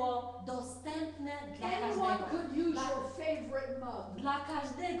 było dostępne dla Anyone każdego. could use your favorite mug. Dla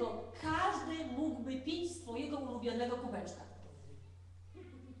każdego. Każdy mógłby pić z swojego ulubionego kubeczka.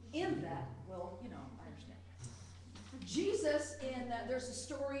 In that, well, you know, I understand. Jesus there's a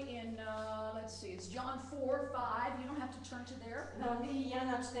story in, let's see, it's John 4:5. You don't have to turn to there. W Ewangelii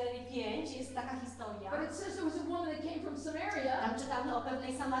Jana 4:5 jest taka historia. But it says there was a woman that came from Samaria, Tam czytamy o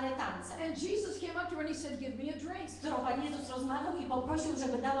pewnej Samarytance, and Jesus came up to her and he said, give me a drink. z którą Pan Jezus rozmawiał i poprosił,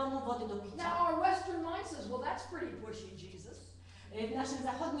 żeby dała mu wody do Now picia. our Western mind says, well, that's pretty pushy, Jesus. W naszym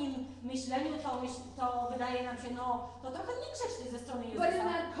zachodnim myśleniu to wydaje nam się, no, to trochę niegrzeczne ze strony But in Jezusa,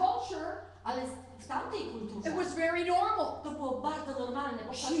 that culture, ale w tamtej kulturze it was very normal. to było bardzo normalne. She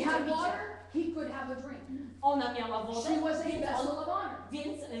Popatrzcie, had picie. water, he could have a drink. Ona miała wodę, She was a więc vessel on, of honor.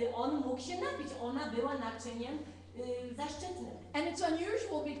 on mógł się napić. Ona była naczyniem zaszczytnym. And it's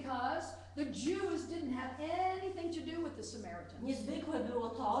unusual because the Jews didn't have anything to do with the Samaritans. Niezwykłe było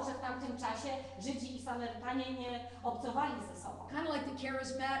to, że w tamtym czasie Żydzi i Samarytanie nie obcowali ze sobą. Kind of like the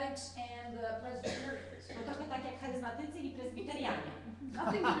charismatics and the Presbyterians. To trochę tak jak charyzmatycy i prezbiterianie.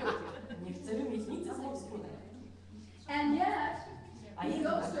 Nothing to do with you. Nie chcemy mieć nic ze sobą wspólnego. And yet, A he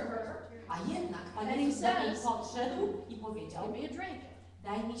jednak, goes to her, Pan And he Jezus do niej says, podszedł i powiedział, give me a drink.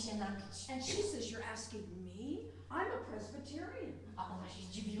 daj mi się napić. And she says, you're asking me? I'm a Presbyterian. A ona się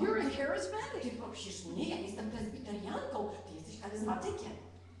zdziwiła. You're a Ty charismatic. prosisz mnie, ja jestem prezbiterianką, ty jesteś charyzmatykiem.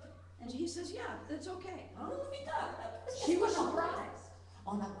 And he says, yeah, it's okay. A on mówi tak. She was surprised.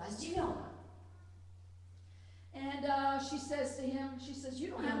 Ona była zdziwiona. And she says to him, she says, you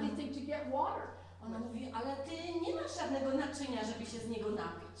don't have anything to get water. Ona mówi, ale ty nie masz żadnego naczynia, żeby się z niego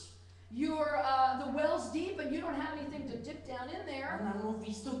napić. The well's deep and you don't have anything to dip down in there. Ona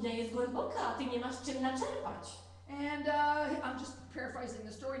mówi, studnia jest głęboka, a ty nie masz czym naczerpać. And I'm just paraphrasing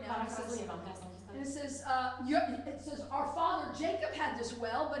the story now. It says, Parafrazuję wam teraz tą and historię. it says, our father Jacob had this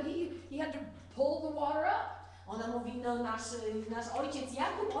well, but he had to pull the water up. Ona mówi, no nasz ojciec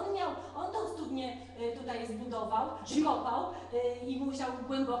Jakub, on tą studnię tutaj zbudował, kopał i musiał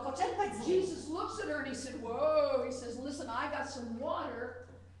głęboko czerpać z niej. Jesus looks at her and he said, whoa, he says, listen, I got some water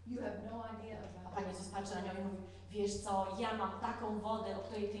you have no idea A about. Pan Jezus patrzy na nią i mówi, wiesz co, ja mam taką wodę, o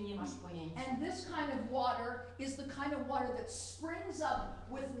której ty nie masz pojęcia. And this kind of water is the kind of water that springs up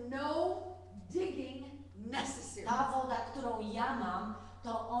with no digging necessary. Ta woda, którą ja mam,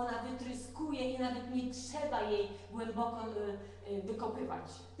 to ona wytryskuje i nawet nie trzeba jej głęboko wykopywać.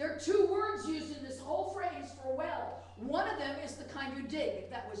 There are two words used in this whole phrase for well. One of them is the kind you dig,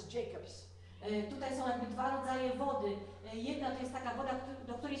 that was Jacob's. Tutaj są jakby dwa rodzaje wody. Jedna to jest taka woda,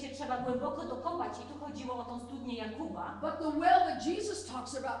 do której się trzeba głęboko dokopać i tu chodziło o tą studnię Jakuba. But the well that Jesus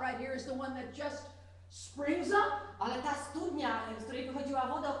talks about right here is the one that just springs up. Ale ta studnia, z której wychodziła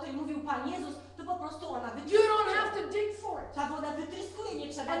woda, o której mówił Pan Jezus, to po prostu ona You don't wytryskuje. have to dig for it. Ta woda wytryskuje, nie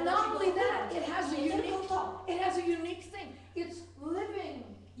trzeba And do not niej only that, dokopywać. it has a Nie tylko unique, to. it has a unique thing. It's living.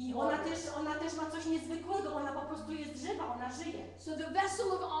 I ona też ma coś niezwykłego, ona po prostu jest żywa, ona żyje. So the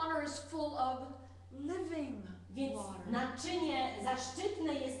vessel of honor is full of living Więc water. naczynie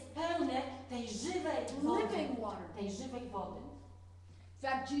zaszczytne jest pełne tej żywej wody. Living water. Tej żywej wody. In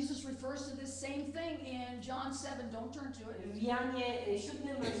fact, Jesus refers to this same thing in John 7. Don't turn to it. W Janie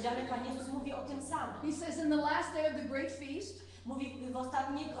 7 rozdziale Pan Jezus mówi o tym samym. He says, in the last day of the great feast. Mówi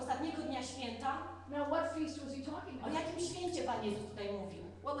ostatniego dnia święta. Now, what feast was he talking O about? jakim święcie Pan Jezus tutaj mówił?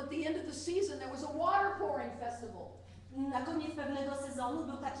 Well, at the end of the season, there was a water pouring festival. Na koniec pewnego sezonu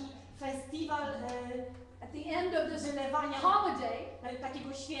był taki festiwal At the end of this wylewania holiday,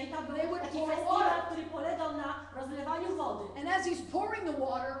 takiego święta They był would taki pour festiwal, water. który polegał na rozlewaniu wody. and as he's pouring the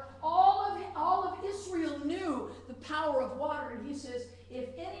water, all of Israel knew the power of water. And he says, if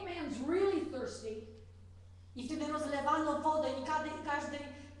any man's really thirsty, I wtedy rozlewano wodę i każdy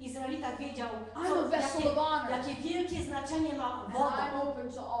Izraelita wiedział, I'm a vessel of honor, jakie wielkie znaczenie ma and woda. I'm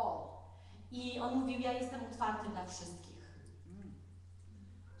open to all. I on mówił, ja jestem otwarty dla wszystkich.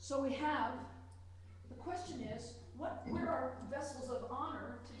 So we have, the question is, where are vessels of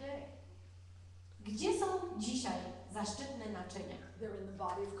honor today? Gdzie są dzisiaj zaszczytne naczynia? They're in the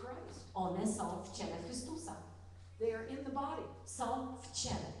body of Christ. One są w ciele Chrystusa. They are in the body. Są w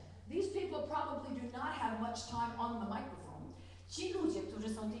ciele. These people probably do not have much time on the microphone. Ci ludzie,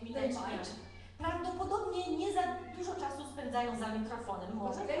 którzy są tymi They naczyniami, might. prawdopodobnie nie za dużo czasu spędzają za mikrofonem,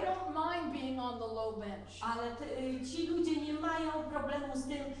 może But they tak. don't mind being on the low bench. Ale ci ludzie nie mają problemu z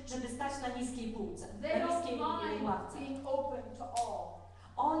tym, żeby stać na niskiej półce, They na don't niskiej mind ławce. being open to all.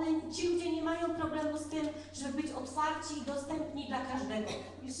 Ci ludzie nie mają problemu z tym, żeby być otwarci i dostępni dla każdego.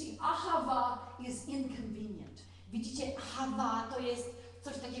 You see, ahava is inconvenient. Widzicie, hawa to jest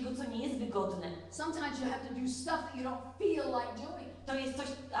coś takiego, co nie jest wygodne. Sometimes you have to do stuff that you don't feel like doing. To jest coś,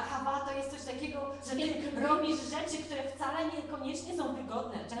 hawa to jest coś takiego, że ty robisz rzeczy, które wcale niekoniecznie są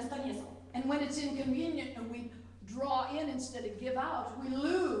wygodne, często nie są. And when it's inconvenient and we draw in instead of give out, we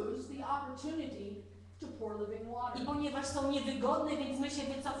lose the opportunity to pour living water. I ponieważ są niewygodne, więc my się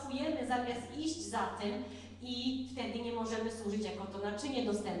wycofujemy zamiast iść za tym i wtedy nie możemy służyć jako to naczynie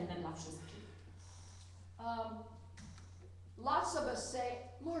dostępne dla wszystkich. Lots of us say,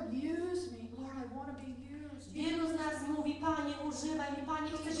 Lord, use me. Lord, I want to be used. Wielu z nas mówi, Panie, używaj mnie, Panie,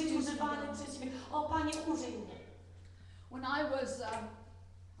 chcę być używany przez Ciebie. O, Panie, użyj mnie. When I was,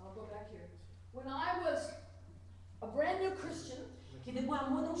 I'll go back here. When I was a brand new Christian, Kiedy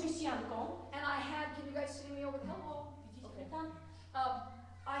byłam młodą chrześcijanką, and I had, can you guys see me over there? Hello. widzicie tam?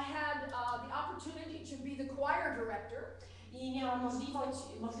 I had the opportunity to be the choir director I miałam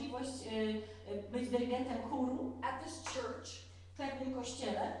możliwość być dyrygentem chóru at this church. w pewnym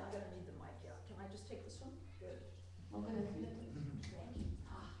kościele. I'm going to need the mic, yeah. Can I just take this one? Good. Mogę na chwilę? Thank you.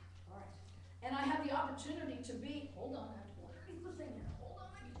 All right. And I had the opportunity to be, hold on, I have to read the thing here. Hold on.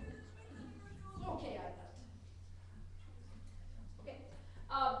 Okay, I got it. Okay.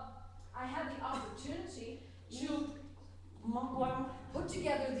 I had the opportunity to Mogłam put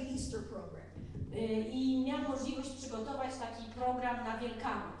together the Easter program. I miałam możliwość przygotować taki program na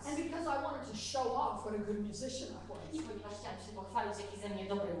Wielkanoc. And because I wanted to show off what a good musician I I was, ponieważ chciałam się pochwalić, jaki ze mnie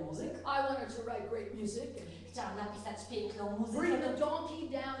dobry muzyk, I wanted to write great music and chciałam napisać piękną bring muzykę, the donkey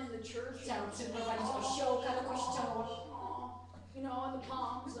down in the church. chciałam przyprowadzić osiołka do kościoła. You know, and the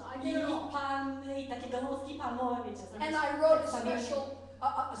palms. I I did it all. palmy, i takie gąski palmowe, wiecie, And I wrote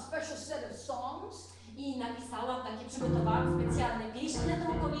a special set of songs I napisałam takie, przygotowałam specjalne pieśni na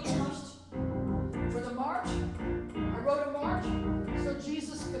tą okoliczność. for the march. I wrote a march so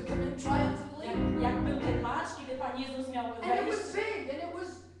Jesus could come in triumphantly. Jak był ten marsz, kiedy Pan Jezus miał And it wejść, was big, and it was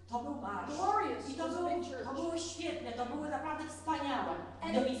to był marsz. glorious. I It to was a big church. było świetne, to było naprawdę wspaniałe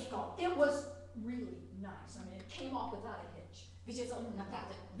widowisko. It was really nice. I mean, it came off without a hitch. Wiecie co,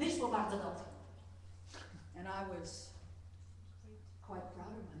 naprawdę, wyszło bardzo dobrze. And I was quite proud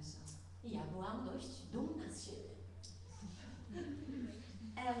of myself. I ja byłam dość dumna z siebie.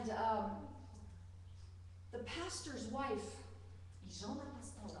 And the pastor's wife I żona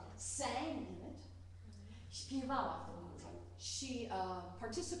pastora sang in it. śpiewała w tym chórze. She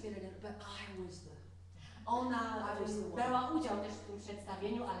participated in it, but I was the. Ona I was the one. brała udział też w tym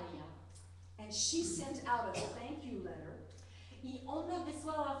przedstawieniu, ale ja. And she sent out a thank you letter I ona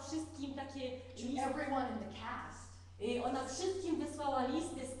wysłała wszystkim takie to listy. everyone in the cast. Ona wszystkim wysłała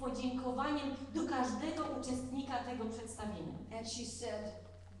listy z podziękowaniem do każdego uczestnika tego przedstawienia. And she said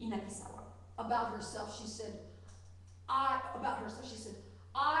I napisała. about herself, she said,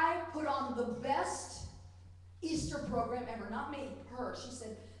 I put on the best Easter program ever. Not me, her. She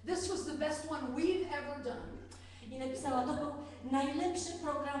said, this was the best one we've ever done. I napisała, to był najlepszy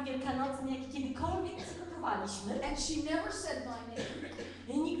program wielkanocny, jaki kiedykolwiek przygotowaliśmy. And she never said my name.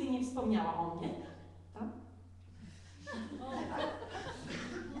 I nigdy nie wspomniała o mnie. Tak?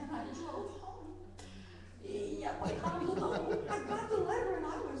 And I drove home. I ja pojechałam do domu. I got the letter and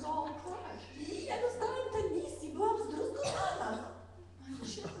I was all crushed. I ja dostałam ten list i byłam zdruzgotana. I'm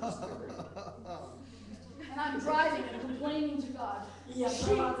shattered. And I'm driving and complaining to God. I ja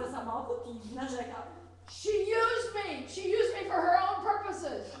prowadzę samochód i narzekam. She used me for her own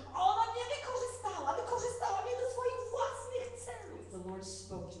purposes. Ona mnie wykorzystała mnie do swoich własnych celów. The Lord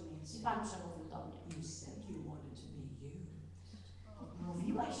spoke to me and I said, Pan przemówił do mnie. you said you wanted to be used.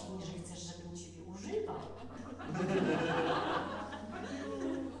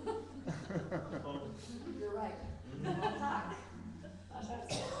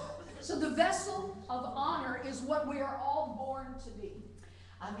 So the vessel of honor is what we are all born to be.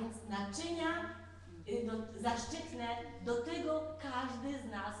 A więc naczynia zaszczytne, do tego każdy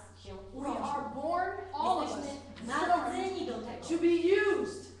z nas się We urodził. are born, all of us, Jesteśmy narodzeni do tego. to be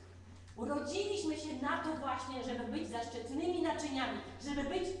used. Urodziliśmy się na to właśnie, żeby być zaszczytnymi naczyniami, żeby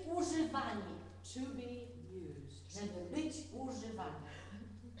być używani. To be used. Żeby być używani.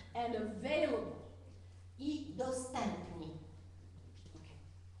 And available. I dostępni.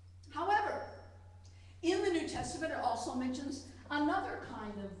 However, in the New Testament it also mentions another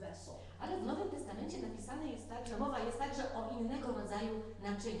kind of vessel. Ale w Nowym Testamencie napisane jest tak, że mowa jest także o innego rodzaju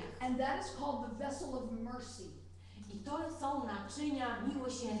naczyniach. And that is called the vessel of mercy. I to są naczynia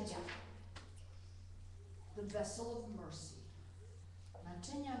miłosierdzia. The vessel of mercy.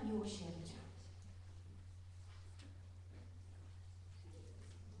 Naczynia miłosierdzia.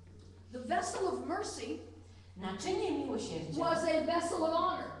 The vessel of mercy Naczynie miłosierdzia was a vessel of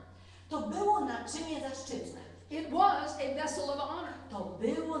honor. to było naczynie zaszczytne. It was a vessel of honor. To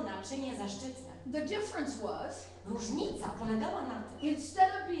było naczynie zaszczytne. The difference was, Różnica polegała na tym, instead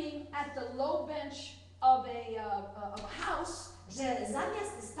of being at the low bench of a house, że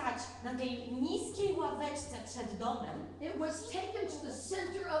zamiast stać na tej niskiej ławeczce przed domem, it was taken to the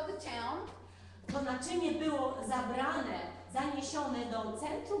center of the town to naczynie było zabrane, zaniesione do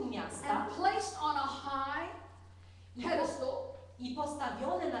centrum miasta and placed on a high pedestal i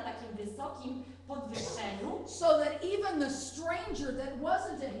postawione na takim wysokim podwyższeniu, so that even the stranger that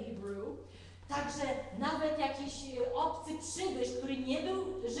wasn't a Hebrew także nawet jakiś obcy przybysz, który nie był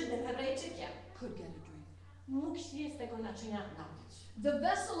Żydem, Hebrajczykiem, could get a drink. mógł się z tego naczynia napić. The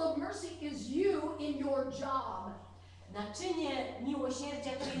vessel of mercy is you in your job. Naczynie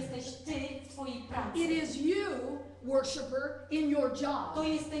miłosierdzia to jesteś ty w twojej pracy. It is you, worshiper, in your job. To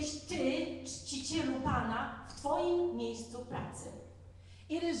jesteś ty, czcicielu Pana, w twoim miejscu pracy.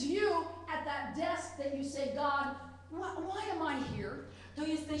 It is you at that desk that you say, God, why am I here? To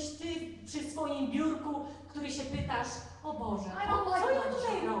jesteś ty przy swoim biurku, który się pytasz, o Boże, I don't like co ja my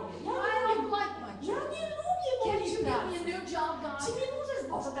tutaj job. robię? I don't like my Ja job. nie lubię Can't mojej you give me a pracy. new job, God? Czy nie możesz,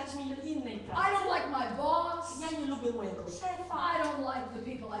 Boże, dać mi innej I pracy? don't like my boss. Ja nie lubię mojego szefa. I don't like the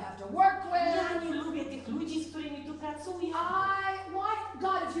people I have to work with. Ja nie lubię tych ludzi, z którymi tu pracuję. Why,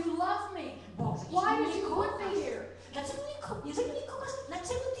 God, if you love me, Boże, why jeśli did mnie you put me kochasz, here? dlaczego mnie kochasz? Jeżeli mnie kochasz,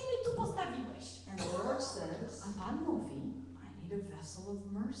 dlaczego ty mnie tu postawiłeś? And the Lord says, A Pan mówi, I need a vessel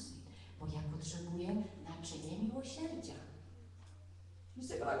of mercy. bo ja potrzebuję naczynie miłosierdzia. You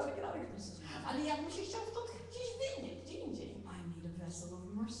say, but I want to get out of here. He says, no, Ale ja bym się chciał stąd gdzieś wynieść, gdzie indziej. I need a vessel of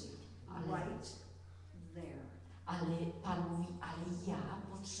mercy. Ale- Right there. Ale Pan mówi, ale ja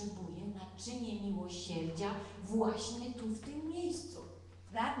potrzebuję naczynie miłosierdzia właśnie tu, w tym miejscu.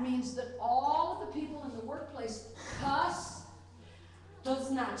 That means that all the people in the workplace cuss, To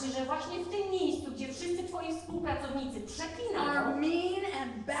znaczy, że właśnie w tym miejscu, gdzie wszyscy twoi współpracownicy are przeklinają, mean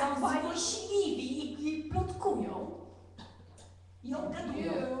and są backbiting. złośliwi i plotkują i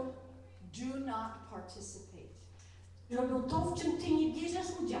obgadują. You do not participate. Robią to, w czym ty nie bierzesz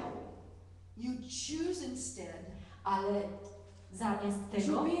udziału. You choose instead Ale zamiast to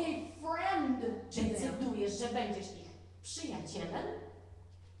tego be a friend to them. decydujesz, że będziesz ich przyjacielem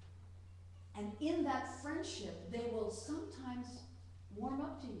And in that friendship, they will sometimes warm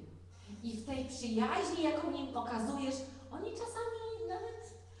up to you. i w tej przyjaźni, jaką im okazujesz, oni czasami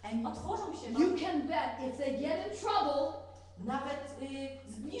nawet And otworzą się, you can bet if they get in trouble, nawet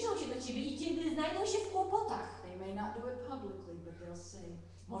zbliżą się do ciebie i kiedy znajdą się w kłopotach. they may not do it publicly, but they'll say,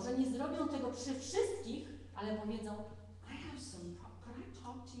 Może nie zrobią tego przy wszystkich, ale powiedzą, I have could I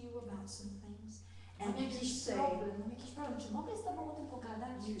talk to you about some things? mam And you jakiś say, problem, czy mogę z tobą o tym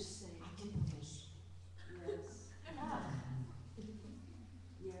pogadać? you say, A ty powiesz,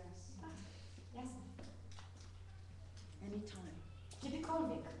 yes, tak, yes, jasne, anytime.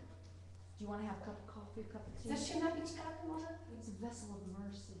 kiedykolwiek. Do you want to have a cup of coffee, a cup of tea? Chcesz się napić kawy może? It's a vessel of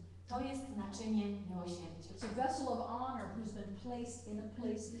mercy. To jest naczynie miłosierdzia. It's a vessel of honor who's been placed in a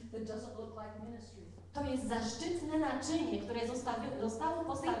place that doesn't look like ministry. To jest zaszczytne naczynie, które zostało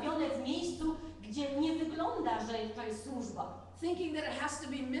postawione w miejscu, gdzie nie wygląda, że to jest służba. Thinking that it has to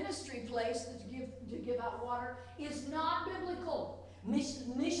be ministry place to give out water is not biblical.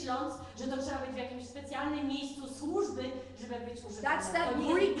 Myśląc, że to trzeba być w jakimś specjalnym miejscu służby, żeby być używane. That's that To nie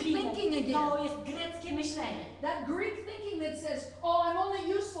jest Greek biblijne. thinking again. To jest greckie myślenie. That Greek thinking that says, oh, I'm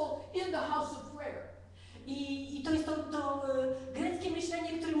only useful in the house of prayer. I to jest to greckie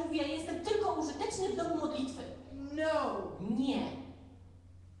myślenie, które mówi, ja jestem tylko użyteczny w domu modlitwy. No. Nie.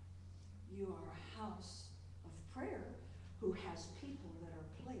 You are a house of prayer who has people that are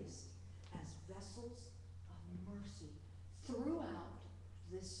placed as vessels of mercy throughout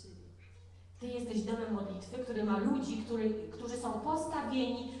this city. Ty jesteś domem modlitwy, który ma ludzi, którzy są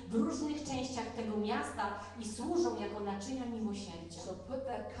postawieni w różnych częściach tego miasta i służą jako naczynia miłosierdzia. So put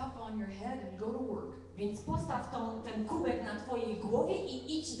that cup on your head and go to work. Więc postaw ten kubek na twojej głowie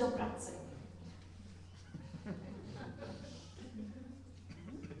i idź do pracy.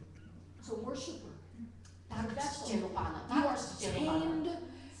 So worshiper. Tak, czcicielu Pana, You are tak, czcicielu Pana. tamed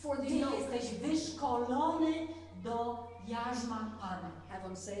for the Ty yoke. jesteś wyszkolony do jarzma Pana. Have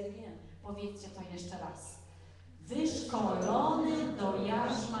them say it again. Powiedzcie to jeszcze raz. Wyszkolony do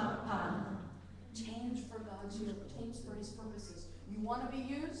jarzma Pana. Tamed for God's will, tamed for His purposes. You want to be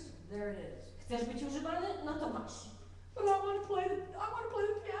used? There it is. Chcesz być używany? No to masz. But I want to play the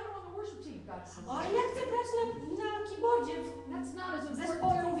piano on the worship team. God says. Ale ja chcę grać na keyboardzie That's not as w important.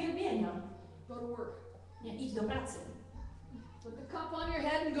 zespole uwielbienia. Go to work. Nie, idź do pracy. Put the cup on your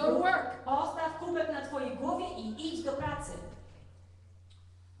head and go to work. Postaw kubek na twojej głowie i idź do pracy.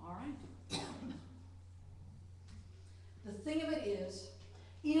 All right. The thing of it is,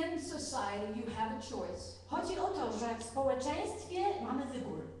 in society you have a choice. Chodzi o to, że w społeczeństwie mamy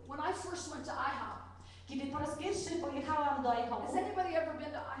wybór. When I first went to IHOP, Kiedy po raz pierwszy pojechałam do has IHOP, anybody ever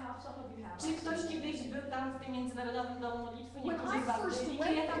been to IHOP? Some of you have. czy ktoś kiedyś był tam w tym Międzynarodowym Domu Modlitwy? When Niektórzy I z was first byli. went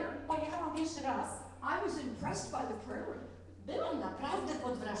Kiedy ja tam there, pojechałam pierwszy raz, I was impressed by the prayer room. byłam naprawdę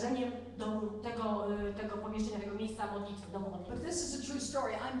pod wrażeniem tego pomieszczenia, tego miejsca modlitwy, Domu But Modlitwy. this is a true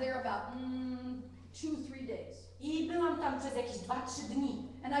story. I'm there about 2-3 days. I byłam tam przez jakieś 2-3 dni.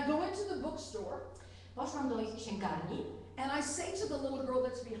 And I go into the bookstore Poszłam do ich księgarni and I say to the little girl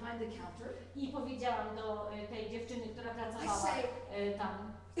that's behind the counter, i powiedziałam do tej dziewczyny, która I pracowała say,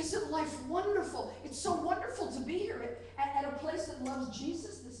 tam, isn't life wonderful? It's so wonderful to be here at a place that loves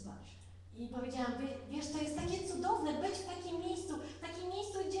Jesus this much. i powiedziałam, wiesz, to jest takie cudowne być w takim miejscu,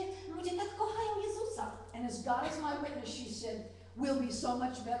 gdzie ludzie tak kochają Jezusa. And as God is my witness, she said, we'll be so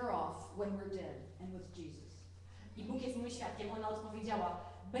much better off when we're dead and with Jesus. I Bóg jest moim świadkiem. Ona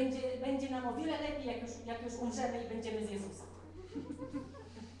odpowiedziała, będzie nam o wiele lepiej, jak już umrzemy i będziemy z Jezusem.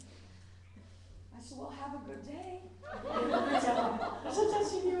 I said, well, have a good day. Powiedziałam, życzę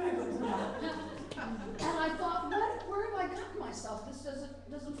ci miłego dnia. And I thought, where have I gotten myself? This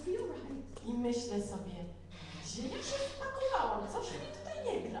doesn't feel right. I myślę sobie, gdzie ja się wpakowałam? Coś mi tutaj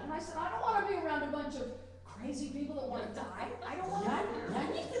nie gra. And I said, I don't want to be around a bunch of crazy people that want to die. I don't want to. Ja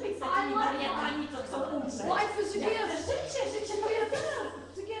nie chcę być z takimi wariatami, co chcą umrzeć. Life is a Ja chcę gift. życie to jest dar.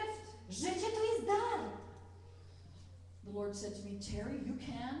 It's a gift. Życie to jest dar. The Lord said to me, Terry, you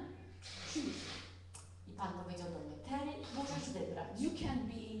can choose. I Pan powiedział do mnie, Terri, możesz wybrać. You can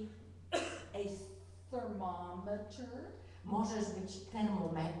be a thermometer, Możesz być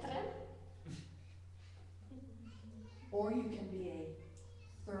termometrem, or you can be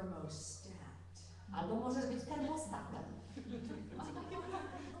a thermostat. albo możesz być termostatem.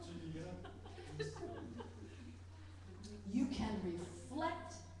 You can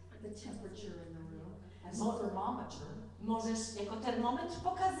reflect the temperature in the room as a thermometer, Możesz jako termometr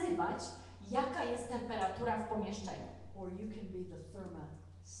pokazywać, jaka jest temperatura w pomieszczeniu. or you can be the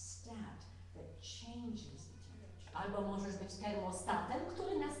thermostat that changes the temperature. Albo możesz być termostatem,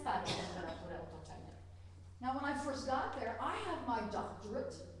 który nastawi temperaturę otoczenia. Now, when I first got there, I have my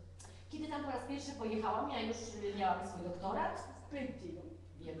doctorate. Kiedy tam po raz pierwszy pojechałam, ja już miałam swój doktorat. Big deal.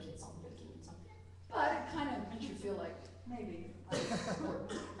 Wielkie co. But it kind of makes you feel like maybe I'm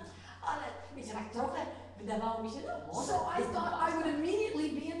important. Ale wiecie, tak trochę wydawało mi się, no może. So I thought I would immediately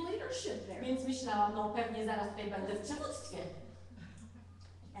be in leadership there. Więc myślałam, no pewnie zaraz tutaj będę w przywództwie.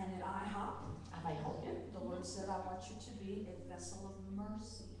 And at IHOP, A w IHOPie the Lord said, I want you to be a vessel of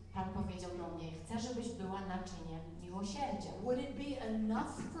mercy. Pan powiedział do mnie, chcę, żebyś była naczyniem miłosierdzia. Would it be enough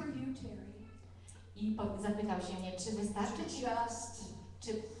for you, Terry? I zapytał się mnie, czy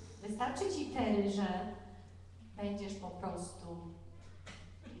wystarczy ci, Terry, że będziesz po prostu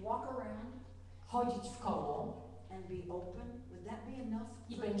Walk around chodzić w koło and be open? Would that be enough?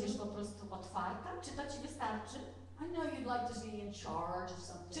 i będziesz po prostu otwarta? Czy to ci wystarczy? I know you'd like to be in charge of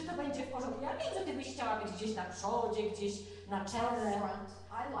Czy something. to będzie w porządku? Ja wiem, że ty byś chciała być gdzieś na przodzie, gdzieś na Up czele, front.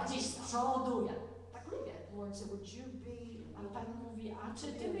 I like gdzieś z it. przodu. Ja tak lubię. The Lord said, would you be? Ale Pan mówi, a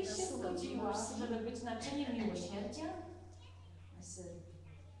czy ty byś się zgodziła, żeby być naczyniem miłosierdzia? I said,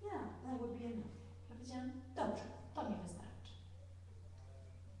 yeah, that would be enough. Ja powiedziałam, dobrze, to mi wystarczy.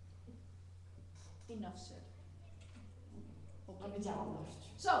 Enough said. Powiedziałam dość.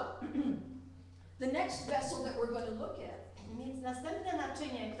 So, the next vessel that we're going to look at, Więc następne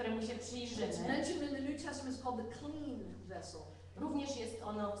naczynie, któremu się it's przyjrzymy, mentioned in the New Testament, is called the clean vessel. również jest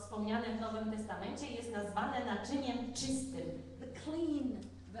ono wspomniane w Nowym Testamencie, jest nazwane naczyniem czystym. The clean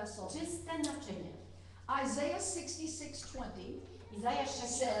vessel. Czyste naczynie. Isaiah 66:20 Izajasz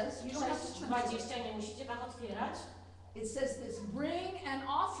says, you don't have to turn to it. 6:20, nie musicie tam otwierać. It says this, bring an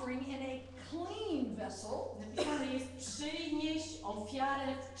offering in a clean vessel Napisane jest przynieść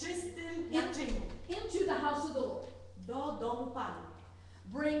ofiarę w czystym naczyniu into the house of the Lord. do domu Pana.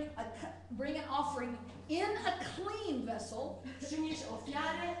 Bring an offering in a clean vessel Przynieść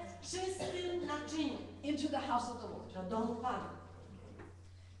ofiarę w czystym naczyniu into the house of the Lord. do domu Pana.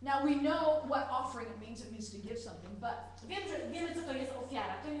 Now we know what offering it means. It means to give something, but Wiemy, co to jest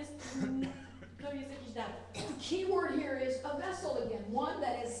ofiara. To jest jakiś dar. the key word here is a vessel again, one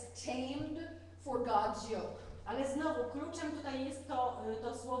that is tamed for God's yoke. Ale znowu kluczem tutaj jest to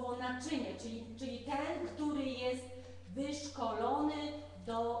słowo naczynie, czyli ten, który jest wyszkolony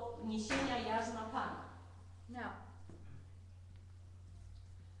do niesienia jarzma Pana. Now,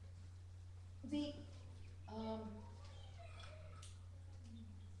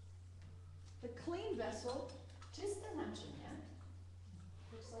 the clean vessel Czyste naczynie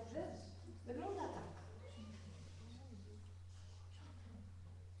looks like this. wygląda tak.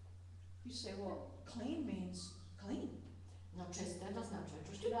 You say, well, clean means clean. No czyste to znaczy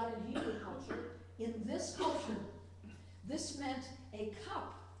czyste. Not in Hebrew culture. In this culture, this meant a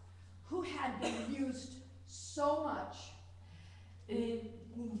cup who had been used so much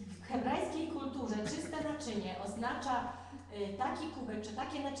W hebrajskiej kulturze czyste naczynie oznacza taki kubek czy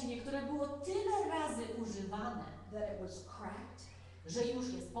takie naczynie, które było tyle razy używane, that it was cracked. że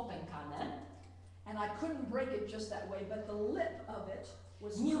już jest popękane. And I couldn't break it just that way, but the lip of it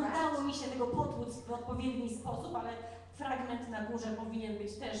was Nie udało cracked. mi się tego potłuc w odpowiedni sposób, ale fragment na górze powinien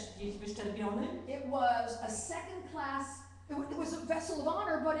być też gdzieś wyszczerbiony. It was a second class, it was a vessel of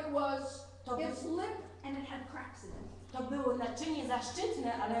honor, but it was To, its lip and it had cracks in it. to było naczynie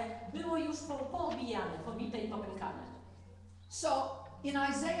zaszczytne, ale było już poobijane, pobite i popękane. So in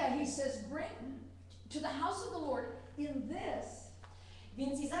Isaiah he says, bring to the house of the Lord in this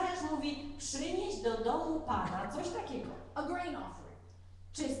Więc Izajasz mówi, przynieść do domu Pana coś takiego, a grain offering.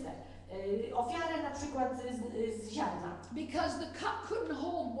 czyste. Ofiarę na przykład z ziarna. Because the cup couldn't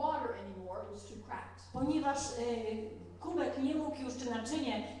hold water anymore, it was too cracked. Ponieważ kubek nie mógł już, czy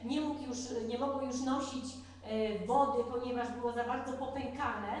naczynie nie mogło już nosić wody, ponieważ było za bardzo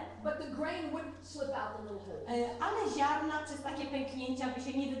popękane, But the grain wouldn't slip out the little hole. ale ziarna przez takie pęknięcia by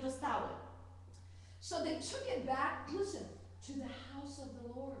się nie wydostały. So they took it back, listen, to the house of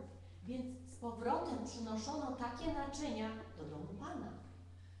the Lord. Więc z powrotem przynoszono takie naczynia do domu Pana.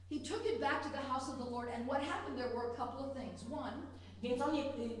 He took it back to the house of the Lord, and what happened there were a couple of things. One, Więc on je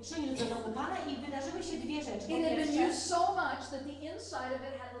przyniósł do domu Pana i wydarzyły się dwie rzeczy. Po it had been pierwsze, used so much that the inside of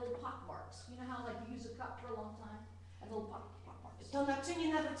it had little pock marks. You know how like you use a cup for a long time? Had little pock marks. to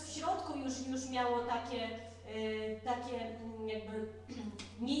naczynie nawet w środku już miało takie jakby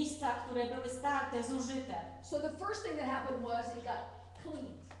miejsca, które były starte, zużyte. So the first thing that happened was it got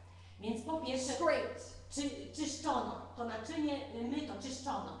cleaned, Więc po pierwsze scraped. czyszczono. To naczynie myto,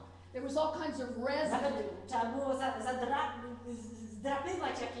 czyszczono. There was all kinds of Nawet residue. trzeba było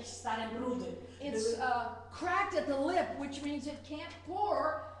zdrapywać jakieś stare brudy. It's cracked at the lip, which means it can't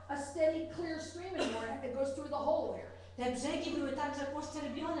pour a steady, clear stream anymore. It goes through the hole here. Te brzegi były także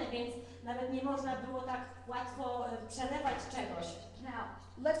poszczerbione, więc nawet nie można było tak łatwo przelewać czegoś. Now,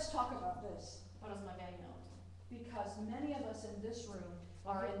 let's talk about this, Porozmawiajmy o tym. because many of us in this room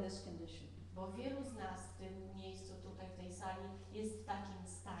are in this condition. Bo wielu z nas w tym miejscu, tutaj w tej sali, jest w takim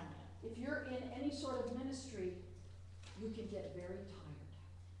stanie. If you're in any sort of ministry, you can get very tired.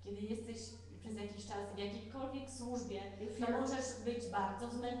 Kiedy jesteś przez jakiś czas w jakiejkolwiek służbie, If to you're- możesz być bardzo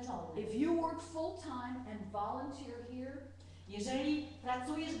zmęczony. If you work full time and volunteer here, Jeżeli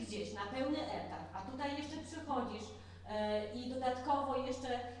pracujesz gdzieś na pełny etat, a tutaj jeszcze przychodzisz i dodatkowo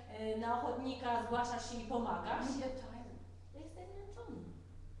jeszcze na ochotnika zgłaszasz się i pomagasz, you get tired. jesteś zmęczony.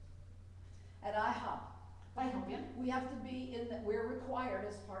 At IHOP, W IHOP-ie we have to be in the, we're required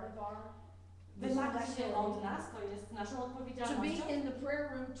as part of our wymaga się od nas, to jest naszą to odpowiedzialnością, be in the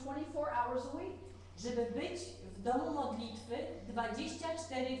prayer room 24 hours a week. żeby być w domu modlitwy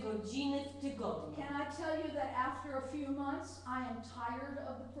 24 godziny w tygodniu. Can I tell you that after a few months, I am tired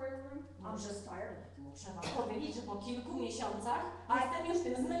of the prayer room? I'm just tired of it. Muszę wam powiedzieć, że po kilku miesiącach I- jestem już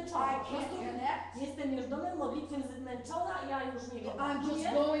tym zmęczona. I Po prostu can't connect. jestem już domem modlitwy zmęczona, ja już nie I'm just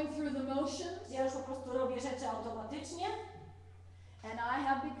kontaktuję. going through the motions, Ja już po prostu robię rzeczy automatycznie and I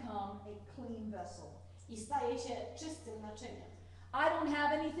have become a clean vessel. i staję się czystym naczyniem. I don't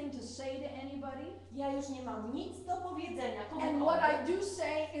have anything to say to anybody, Ja już nie mam nic do powiedzenia and komukolwiek. what I do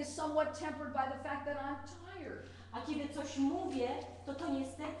say is somewhat tempered by the fact that I'm tired. A kiedy coś mówię, to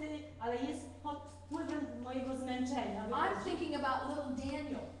niestety, ale jest pod wpływem mojego zmęczenia. I'm thinking about little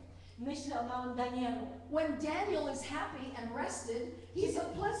Daniel. Myślę o małym Danielu. When Daniel is happy and rested, he's a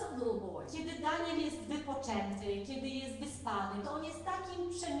pleasant little boy. Kiedy Daniel jest wypoczęty, kiedy jest wyspany, to on jest takim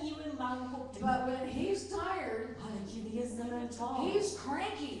przemiłym małym But chłopczykiem. when he's tired, Ale kiedy jest zmęczony, he's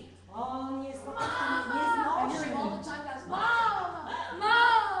cranky. on jest po Mama! prostu I hear him all nieznośny. the time, guys. Mama!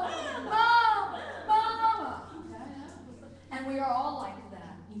 Mama! Mama! Mama! And we are all like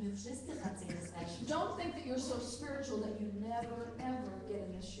that. I my wszyscy tacy jesteśmy. Don't think that you're so spiritual that you never, ever get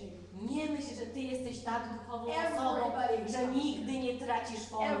in this shape. Nie myśl, że ty jesteś tak duchową osobą, Everybody. że nigdy nie tracisz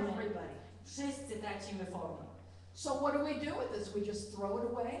formy. Everybody. Wszyscy tracimy formę. So what do we do with this? We just throw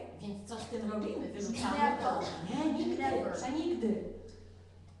it away? Więc co z tym robimy? Wyrzucamy Never. to? Nie, nigdy, Never. przenigdy.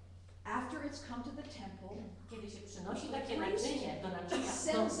 After it's come to the temple, Kiedy się przynosi takie naczynie do naczynia,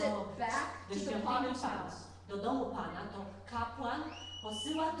 sends it back do to the świątyni potter's Pana, house. do domu Pana, to kapłan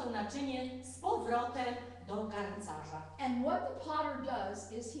posyła to naczynie z powrotem do garncarza. And what the potter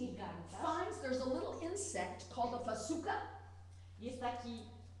does is he Garncarz finds there's a little insect called a fasuka. jest taki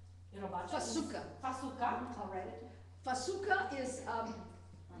robaczek. Fasuka. Fasuka. I'll write it. Fasuka is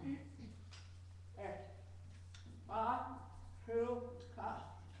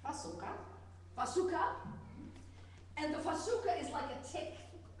Fasuka. fasuka, and the fasuka is like a tick.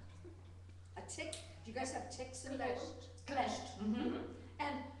 A tick. Do you guys have ticks in there? Kleszcz. Mhm.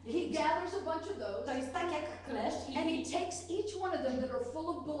 And he gathers a bunch of those, To jest tak jak kleszcz and he takes each one of them that are full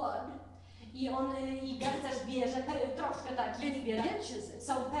of blood i garncarz bierze troszkę takich and he zbiera. pinches it.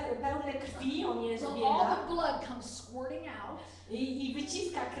 Są pełne krwi, on je So all zbiera the blood comes squirting out. i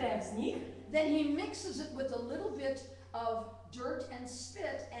wyciska krew z nich. Then he mixes it with a little bit of dirt and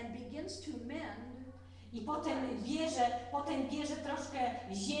spit and begins to mend. I potem bierze troszkę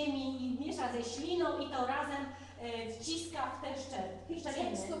ziemi i miesza ze śliną i to razem wciska w te He takes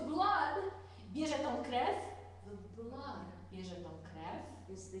szczeliny. the blood. Bierze tą krew, The blood bierze tą krew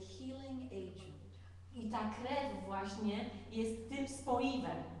is the healing agent. i ta krew właśnie jest tym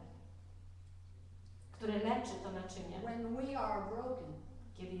spoiwem, które leczy to naczynie. When we are broken,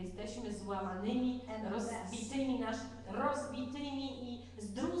 Kiedy jesteśmy złamanymi, rozbitymi i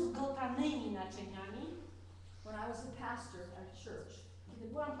zdruzgotanymi naczyniami. when I was a pastor at a church, Kiedy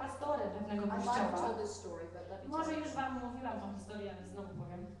byłam pastorem pewnego I might have kościoła, told this story, but let me może tell you. już wam mówiłam tą historię, ale znowu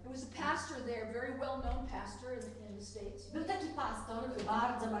powiem. There was a pastor there, very well-known pastor in the States. Był taki pastor,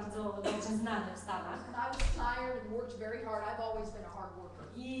 bardzo, bardzo dobrze znany w Stanach. And I was tired and worked very hard. I've always been a hard worker.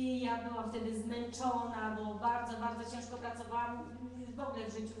 I ja byłam wtedy zmęczona, bo bardzo, bardzo ciężko pracowałam. W ogóle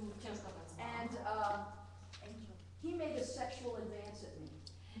w życiu ciężko pracowałam. And he made a sexual advance at me.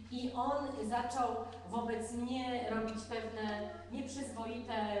 I on zaczął wobec mnie robić pewne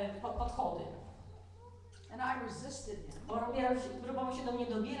nieprzyzwoite podchody. And I resisted him. Bo próbował się do mnie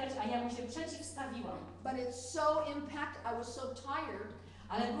dobierać, a ja mu się przeciwstawiłam. But it so impacted, I was so tired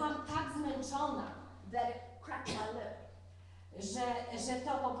Ale byłam tak zmęczona, that it cracked my lip. że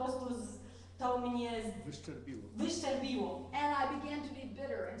to po prostu to mnie wyszczerbiło. And I began to be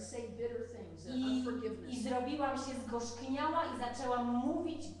bitter and say bitter things and I unforgiveness. zrobiłam się zgorzkniała i zaczęłam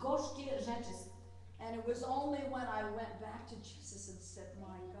mówić gorzkie rzeczy. And it was only when I went back to Jesus and said,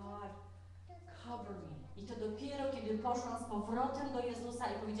 my God, cover me. I to dopiero kiedy poszłam z powrotem do Jezusa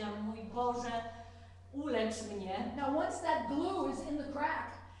i powiedziałam, mój Boże, ulecz mnie. Now once that glue is in the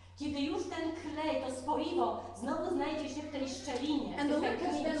crack, Kiedy już ten klej, to spoiwo znowu znajdzie się w tej szczelinie, and the w tym lip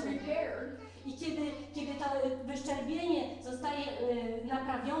has been pęknięciu. repaired, I kiedy to wyszczerbienie zostaje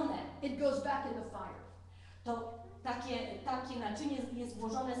naprawione, it goes back in the fire. to takie naczynie jest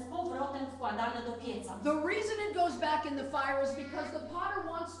włożone z powrotem, wkładane do pieca. The reason it goes back in the fire is because the potter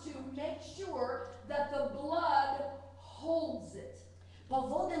wants to make sure that the blood holds it.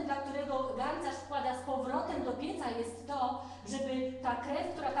 Powodem, dla którego garncarz wkłada z powrotem do pieca jest to, żeby ta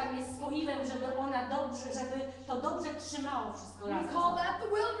krew, która tam jest spoiwem, żeby to dobrze trzymało wszystko We razem. call that the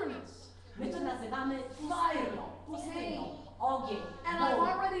wilderness. My to nazywamy pustynią, ogień, And I'm ból.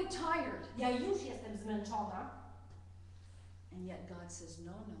 already tired. Ja już jestem zmęczona, And yet God says,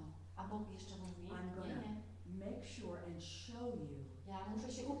 no, no. a Bóg jeszcze mówi, I'm gonna nie, make sure and show you ja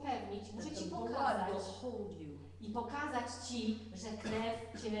muszę się upewnić, muszę that Ci the blood pokazać will hold you. i pokazać Ci, że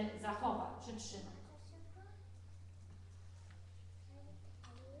krew Cię zachowa, przytrzyma.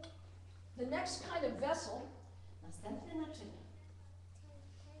 The next kind of vessel Następne naczynie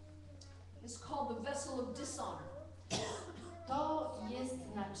is called the vessel of dishonor. to jest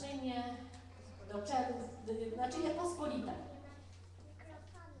naczynie naczynie pospolite.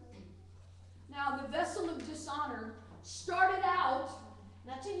 Now, the vessel of dishonor started out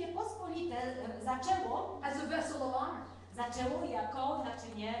Naczynie pospolite as a vessel of honor. zaczęło jako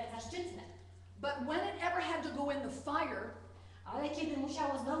naczynie zaszczytne. But when it ever had to go in the fire, Ale kiedy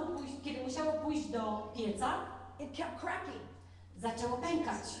kiedy musiało pójść do pieca, it kept cracking. zaczęło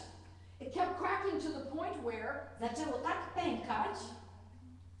pękać. It kept cracking to the point where Zaczęło tak pękać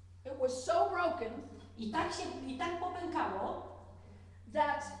it was so broken i tak popękało,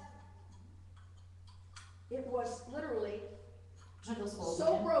 that it was literally że so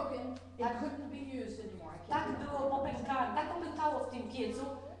dosłownie broken it Tak. couldn't be used anymore. I can't tak do było popękało, tak popękało w tym piecu,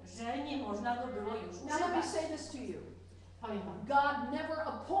 że nie można go było już that. Now let me używać. say this to you. Powiem wam, God never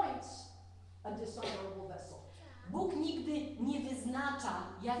appoints a dishonorable vessel. Bóg nigdy nie wyznacza,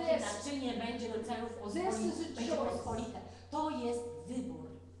 jakie This- naczynie będzie do celów this is a będzie choice. pospolite. To jest wybór.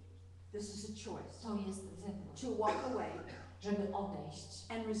 This is a choice To jest wybór, to walk away żeby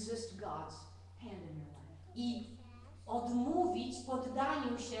odejść and resist God's hand in your life. i odmówić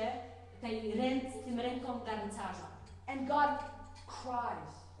poddaniu się tym rękom garncarza. And God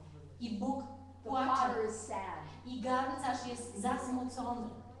cries over this. I Bóg The płacze. Father is sad. I garncarz jest zasmucony.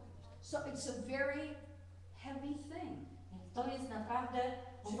 So it's a very heavy thing Więc to jest naprawdę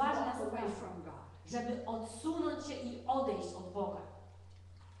to poważna walk away sprawa, from God. żeby odsunąć się i odejść od Boga.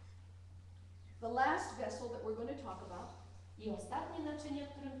 The last vessel that we're going to talk about I ostatnie naczynie,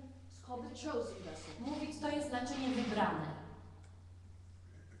 o którym is called the chosen vessel. mówić, to jest naczynie wybrane.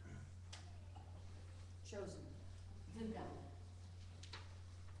 Chosen. Wybrane.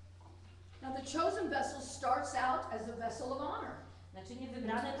 Now the chosen vessel starts out as a vessel of honor, Naczynie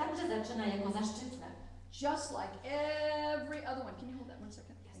wybrane także zaczyna jako zaszczytne. just like every other one. Can you hold that 1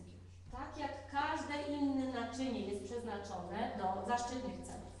 second? Thank you. Tak jak każde inne naczynie jest przeznaczone do zaszczytnych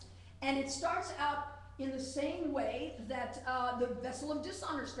celów. And it starts out in the same way that the vessel of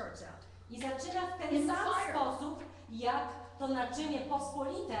dishonor starts out. I zaczyna w In ten the sam fire. sposób, jak to naczynie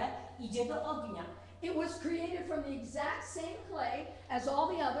pospolite idzie do ognia. It was created from the exact same clay as all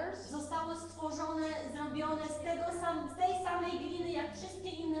the others, Zostało stworzone, zrobione z tej samej gliny, jak wszystkie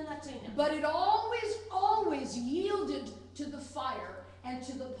inne naczynia. but it always yielded to the fire and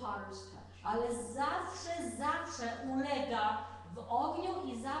to the potter's touch. Ale zawsze ulega w ogniu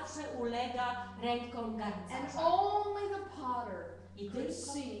i zawsze ulega rękom And garncarza. only the potter I could tylko,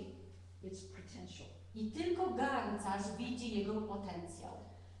 see its potential. I tylko garncarz widzi jego potencjał.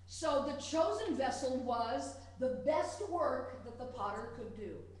 So the chosen vessel was the best work that the potter could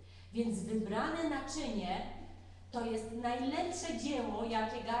do. Więc wybrane naczynie to jest najlepsze dzieło,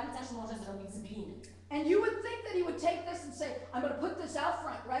 jakie garncarz może zrobić z gliny. And you would think that he would take this and say, I'm going to put this out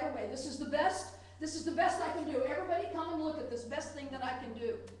front right away. This is the best I can do. Everybody come and look at this best thing that I can do.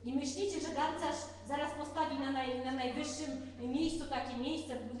 I myślicie, że garncarz zaraz postawi na najwyższym miejscu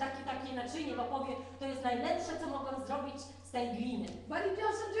takie naczynie, bo powie, to jest najlepsze, co mogą zrobić z tej gliny. But he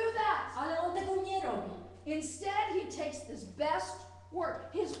doesn't do that. Ale on tego nie robi. Instead, he takes this best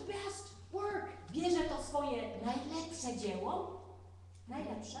work, his best work. Bierze to swoje najlepsze dzieło,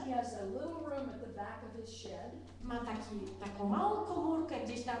 najlepsze, He has a little room at the back of his shed ma taką małą komórkę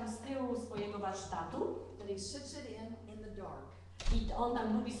gdzieś tam z tyłu swojego warsztatu that he sits it in the dark. i on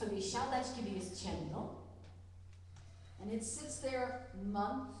tam lubi sobie siadać, kiedy jest ciemno And it sits there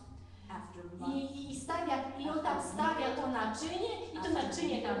month after month. i on tam stawia to naczynie i to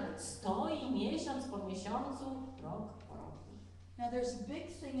naczynie tam stoi miesiąc po miesiącu, rok po roku. Now there's a big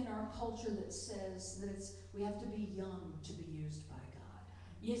thing in our culture that says that we have to be young to be used by God.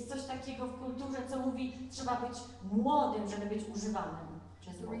 Jest coś takiego w kulturze, co mówi, trzeba być młodym, żeby być używanym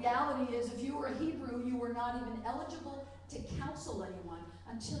przez The Boga. reality is, if you were a Hebrew, you were not even eligible to counsel anyone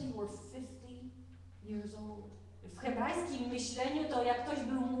until you were 50 years old. W hebrajskim myśleniu to jak ktoś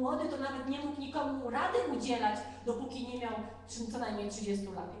był młody, to nawet nie mógł nikomu rady udzielać, dopóki nie miał co najmniej 30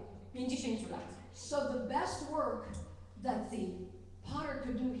 lat, 50 lat. So the best work that the potter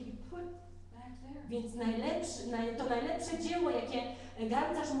could do, he put back there. Więc to najlepsze dzieło, jakie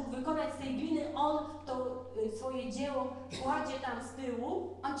garncarz mógł wykonać z tej gliny, on to swoje dzieło kładzie tam z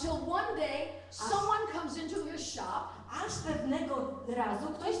tyłu, Until one day, someone comes into his shop, aż pewnego razu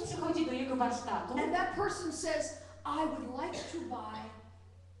ktoś przychodzi do jego warsztatu and that person says, I would like to buy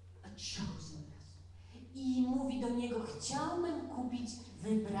a chosen vessel. i mówi do niego, chciałbym kupić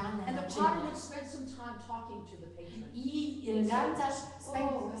wybrane And the naczynie. potter would spend some time talking to the patron. I garncarz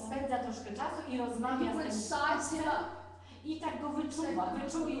spędza troszkę czasu i And rozmawia he would z tym size him up. i tak go wyczuwa,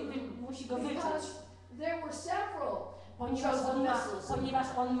 musi go wyczuć, Because there were several ponieważ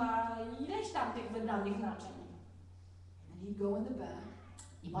on ma ileś tam tych wybranych naczyń. And he'd go in the back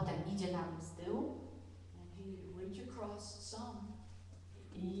I potem idzie tam z tyłu and he'd reach across some.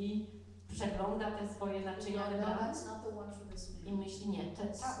 i przegląda te swoje naczynia No, wybrane that's not the one for this i man. myśli, nie,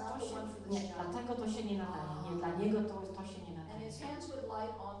 Nie, dlatego to się nie nadaje, nie, dla niego to się nie And nadaje. his hands would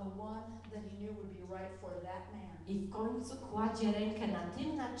light on the one that he knew would be right for that man. I w końcu kładzie rękę na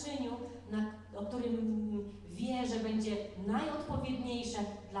tym naczyniu, o którym wie, że będzie najodpowiedniejsze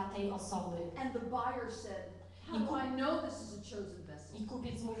dla tej osoby. And the buyer said, how do I know this is a chosen vessel? I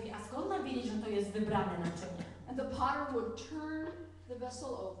kupiec mówi, a skąd mam wiedzieć, że to jest wybrane naczynie? And the potter would turn the vessel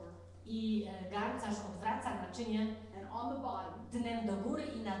over, I garncarz odwraca naczynie and on the bottom, dnem do góry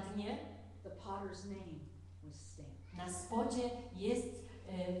i na dnie, the potter's name was stamped. na spodzie jest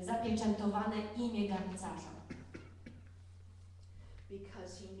zapieczętowane imię garncarza.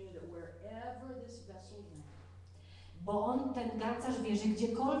 Because he knew that wherever this vessel went, Bo ten garncarz wie, że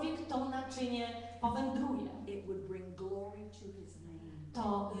gdziekolwiek to naczynie powędruje, it would bring glory to his name.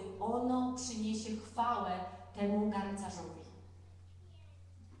 to ono przyniesie chwałę temu garncarzowi.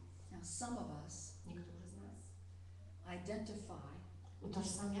 Now, some of us Niektórzy z nas identify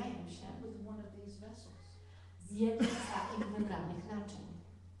utożsamiają się with one of these vessels. z jednym z takich wybranych naczyń.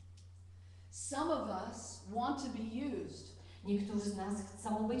 Some of us want to be used, Niektórzy z nas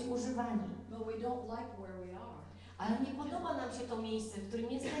chcą być używani, but we don't like where we are. ale nie podoba nam się to miejsce, w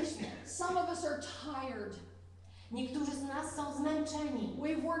którym jesteśmy. Some of us are tired. Niektórzy z nas są zmęczeni.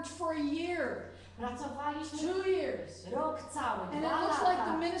 We've worked for a year, Pracowaliśmy 2 years, rok cały, and 2 it looks like the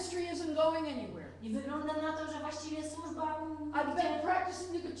lata. ministry isn't going anywhere. I wygląda na to, że właściwie służba I've been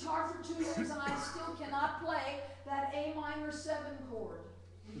practicing the guitar for 2 years and I still cannot play that A minor 7 chord.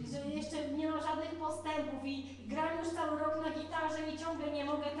 że jeszcze nie ma żadnych postępów i gram już cały rok na gitarze i ciągle nie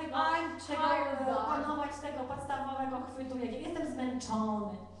mogę tego opanować, tego podstawowego chwytu. Jestem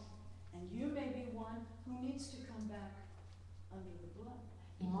zmęczony. And you may be one who needs to come back under the blood.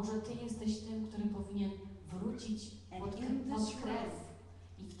 I może Ty jesteś tym, który powinien wrócić pod krew.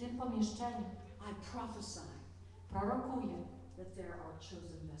 I w tym pomieszczeniu I prophesy prorokuję, that there are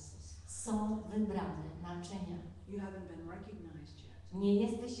chosen vessels. są wybrane naczynia. You haven't been recognized yet, Nie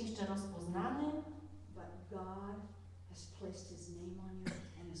jesteś jeszcze rozpoznany, but God has placed His name on you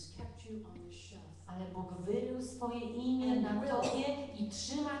and has kept you on the shelf ale Bóg wyrył swoje imię na Tobie i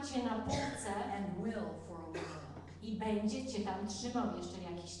trzyma Cię na półce and will for a while, i będzie Cię tam trzymał jeszcze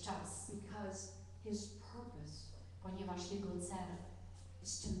jakiś czas, because His purpose ponieważ Jego cel,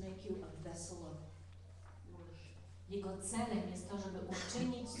 is to make you a vessel of worship. Jego celem jest to, żeby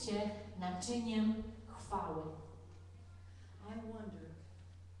uczynić Cię naczyniem chwały. I wonder,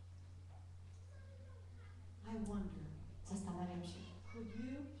 Zastanawiam się, could you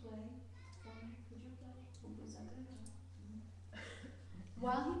play for me? Could you play? mógłbyś zagrać?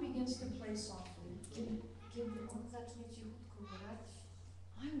 While he begins to play softly, Kiedy On zacznie cichutko grać,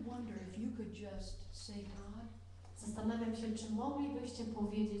 I wonder if you could just say, God, zastanawiam się, czy moglibyście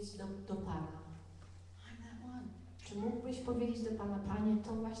powiedzieć do Pana, I'm that one. czy mógłbyś powiedzieć do Pana, Panie,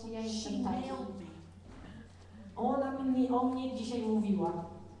 to właśnie ja She jestem taki. nailed me. Ona o mnie dzisiaj mówiła.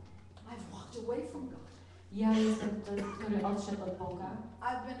 I've walked away from God. Ja jestem ten, który odszedł od Boga.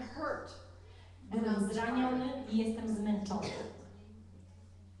 I've been hurt. And Byłem I'm zraniony tired. i jestem zmęczony.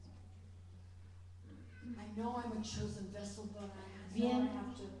 I know I'm a chosen vessel, but I Wiem.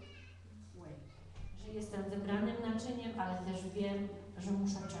 have to wait. Że jestem wybranym naczyniem, ale też wiem, że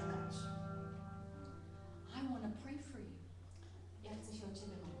muszę czekać. I want to pray for you. Ja chcę się o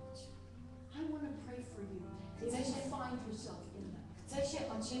Ciebie modlić. I want to pray for you. If you find yourself in that. Chcę się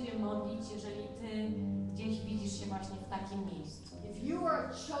o Ciebie modlić, jeżeli Ty gdzieś widzisz się właśnie w takim miejscu. If you are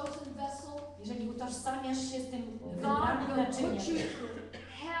a chosen vessel, Jeżeli utożsamiasz się z tym God wybranym will naczyniem, put you through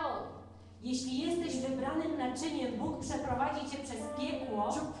hell jeśli jesteś wybranym naczyniem, Bóg przeprowadzi Cię przez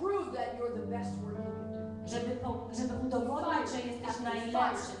piekło, to prove that you're the best work you can do. żeby udowodnić, że jesteś After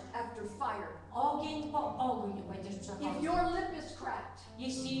najlepszy. fire, after fire. Ogień po ogniu będziesz If przechodził. your lip is cracked,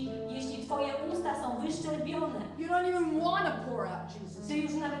 Jeśli Twoje usta są wyszczerbione, you don't even want to pour out Jesus. Ty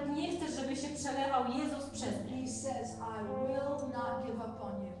już nawet nie chcesz, żeby się przelewał Jezus przez nie. He says, I will not give up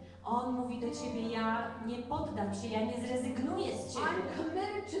on you. On mówi do Ciebie, ja nie poddam się, ja nie zrezygnuję z Ciebie. I'm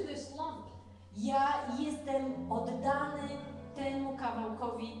committed to this lump. Ja jestem oddany temu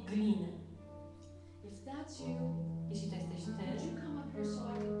kawałkowi gliny. If that's you, Jeśli to jesteś would Ty, you come up here so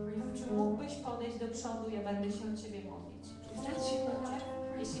I can pray for czy you? mógłbyś podejść do przodu, ja będę się o Ciebie modlić. If that's you, would you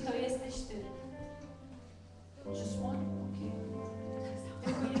pray? Jeśli to jesteś Ty, Just one? Okay.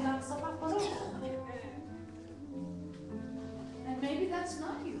 tylko jedna osoba w porządku. And maybe that's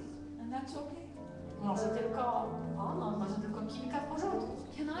not you, and that's okay. Może tylko ono, może tylko kilka w porządku.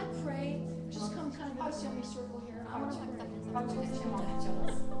 Can I pray? Just come kind of in a semicircle here. I want to pray. Chodźcie się modlić o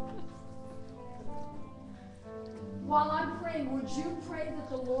nas. While I'm praying, would you pray that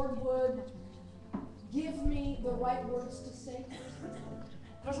the Lord would give me the right words to say?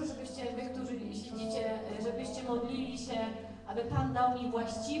 Proszę, żebyście wy, którzy siedzicie, żebyście modlili się, aby Pan dał mi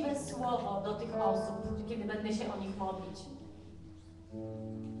właściwe słowo do tych osób, kiedy będę się o nich modlić.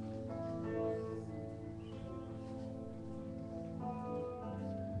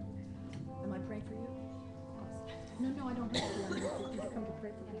 Am I praying for you? No, I don't have to. Did you come to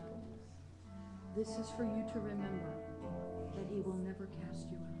pray for people? This is for you to remember that He will never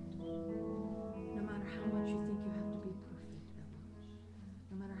cast you out. No matter how much you think you have to be perfect, Ella.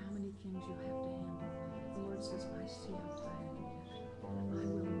 No matter how many things you have to handle. The Lord says, I see how tired you get. I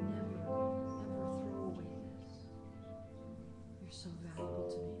will never, ever throw away this. You're so valuable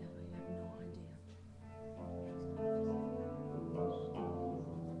to me, Ella. You have no idea.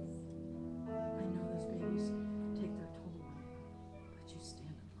 I know those babies take their toll on you, but you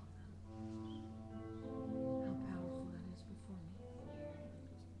stand above them. How powerful that is before me.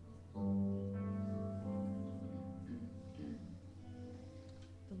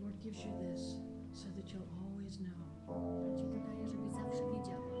 The Lord gives you this so that you'll always know. Ci to daje, żebyś zawsze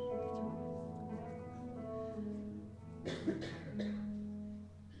wiedziała.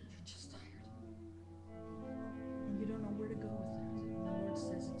 You're just tired. And you don't know where to go with that. And the Lord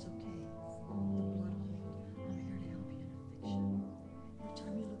says it's okay. The blood hold. I'm here to help you in affliction. Every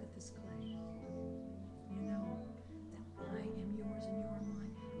time you look at this clay, you know that I am yours and you are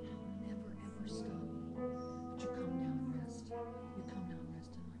mine. I'll never ever stop. But you come down and rest. You come down and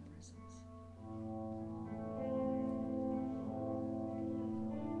rest in my presence.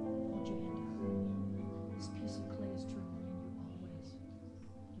 Hold your hand out. This piece of clay is to remind you always.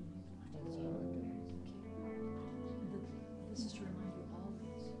 This is to remind you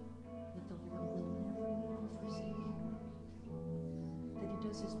always that the Lord will never leave or forsake you. That He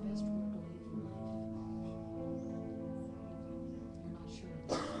does His best work late in life. You're not sure of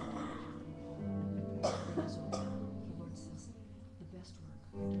that. But He's okay. The Lord says the best work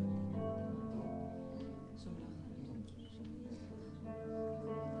you're doing at the end of the life. So know that.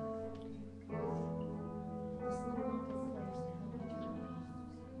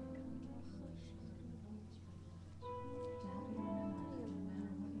 To help you remember that no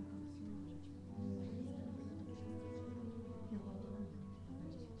matter what you go through, He'll hold on.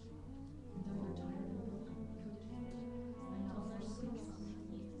 And though you're tired and broken, He'll never leave you.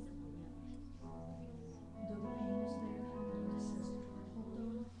 Though the pain is there, He says, hold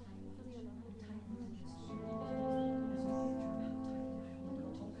on and tighten to this.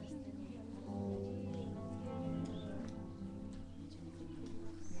 There's a picture of how tightly I hold on to you.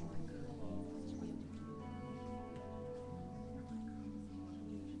 You're my girl.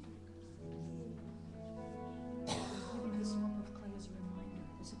 I'm giving this lump of clay as a reminder,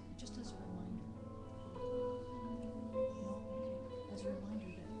 just as a reminder. No, okay. As a reminder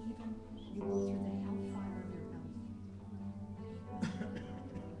that even you go through the hellfire of your health.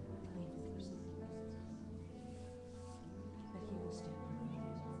 That He will stand by you.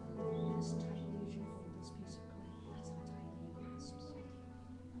 As tightly as you hold this piece of clay, that's how tightly He grasps.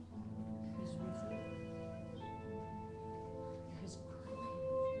 He's with you. You're His girl.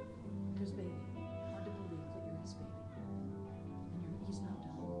 You're His baby. Hard to believe that you're His baby. And He's not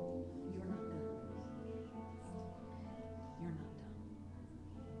done. You're not done. You're not done.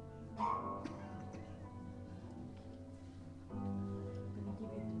 I'm going to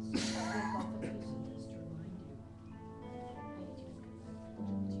give you this. Rip off a piece of this to remind you.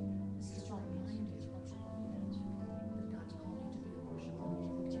 This is to remind you that God's called you to be a worshiper.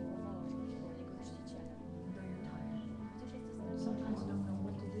 Though you're tired, sometimes don't know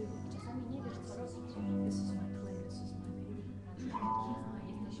what to do. This is my clay, this is my baby.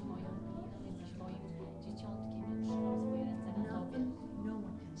 Jesteś moją gliną, jesteś moim dzieciątkiem, ja trzymam swoje ręce na tobie. No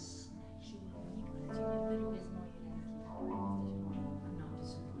one can snatch you out. Nikt cię nie wyrwie z mojej ręki. Jesteś moją. I'm not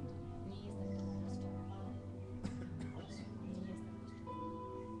disappointed. Nie jestem tobą rozczarowany. Nie jestem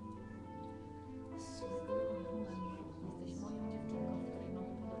This is the girl who I'm with. Jesteś moją dziewczynką, w której mam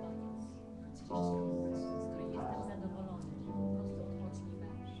upodobanie. So just come and rest. Z której jestem zadowolony. Po prostu odpocznij we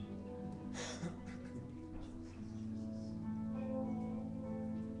mnie.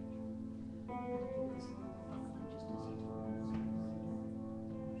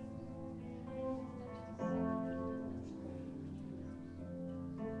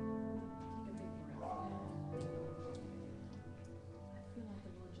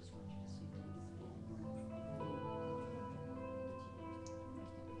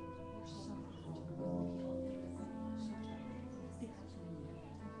 You're so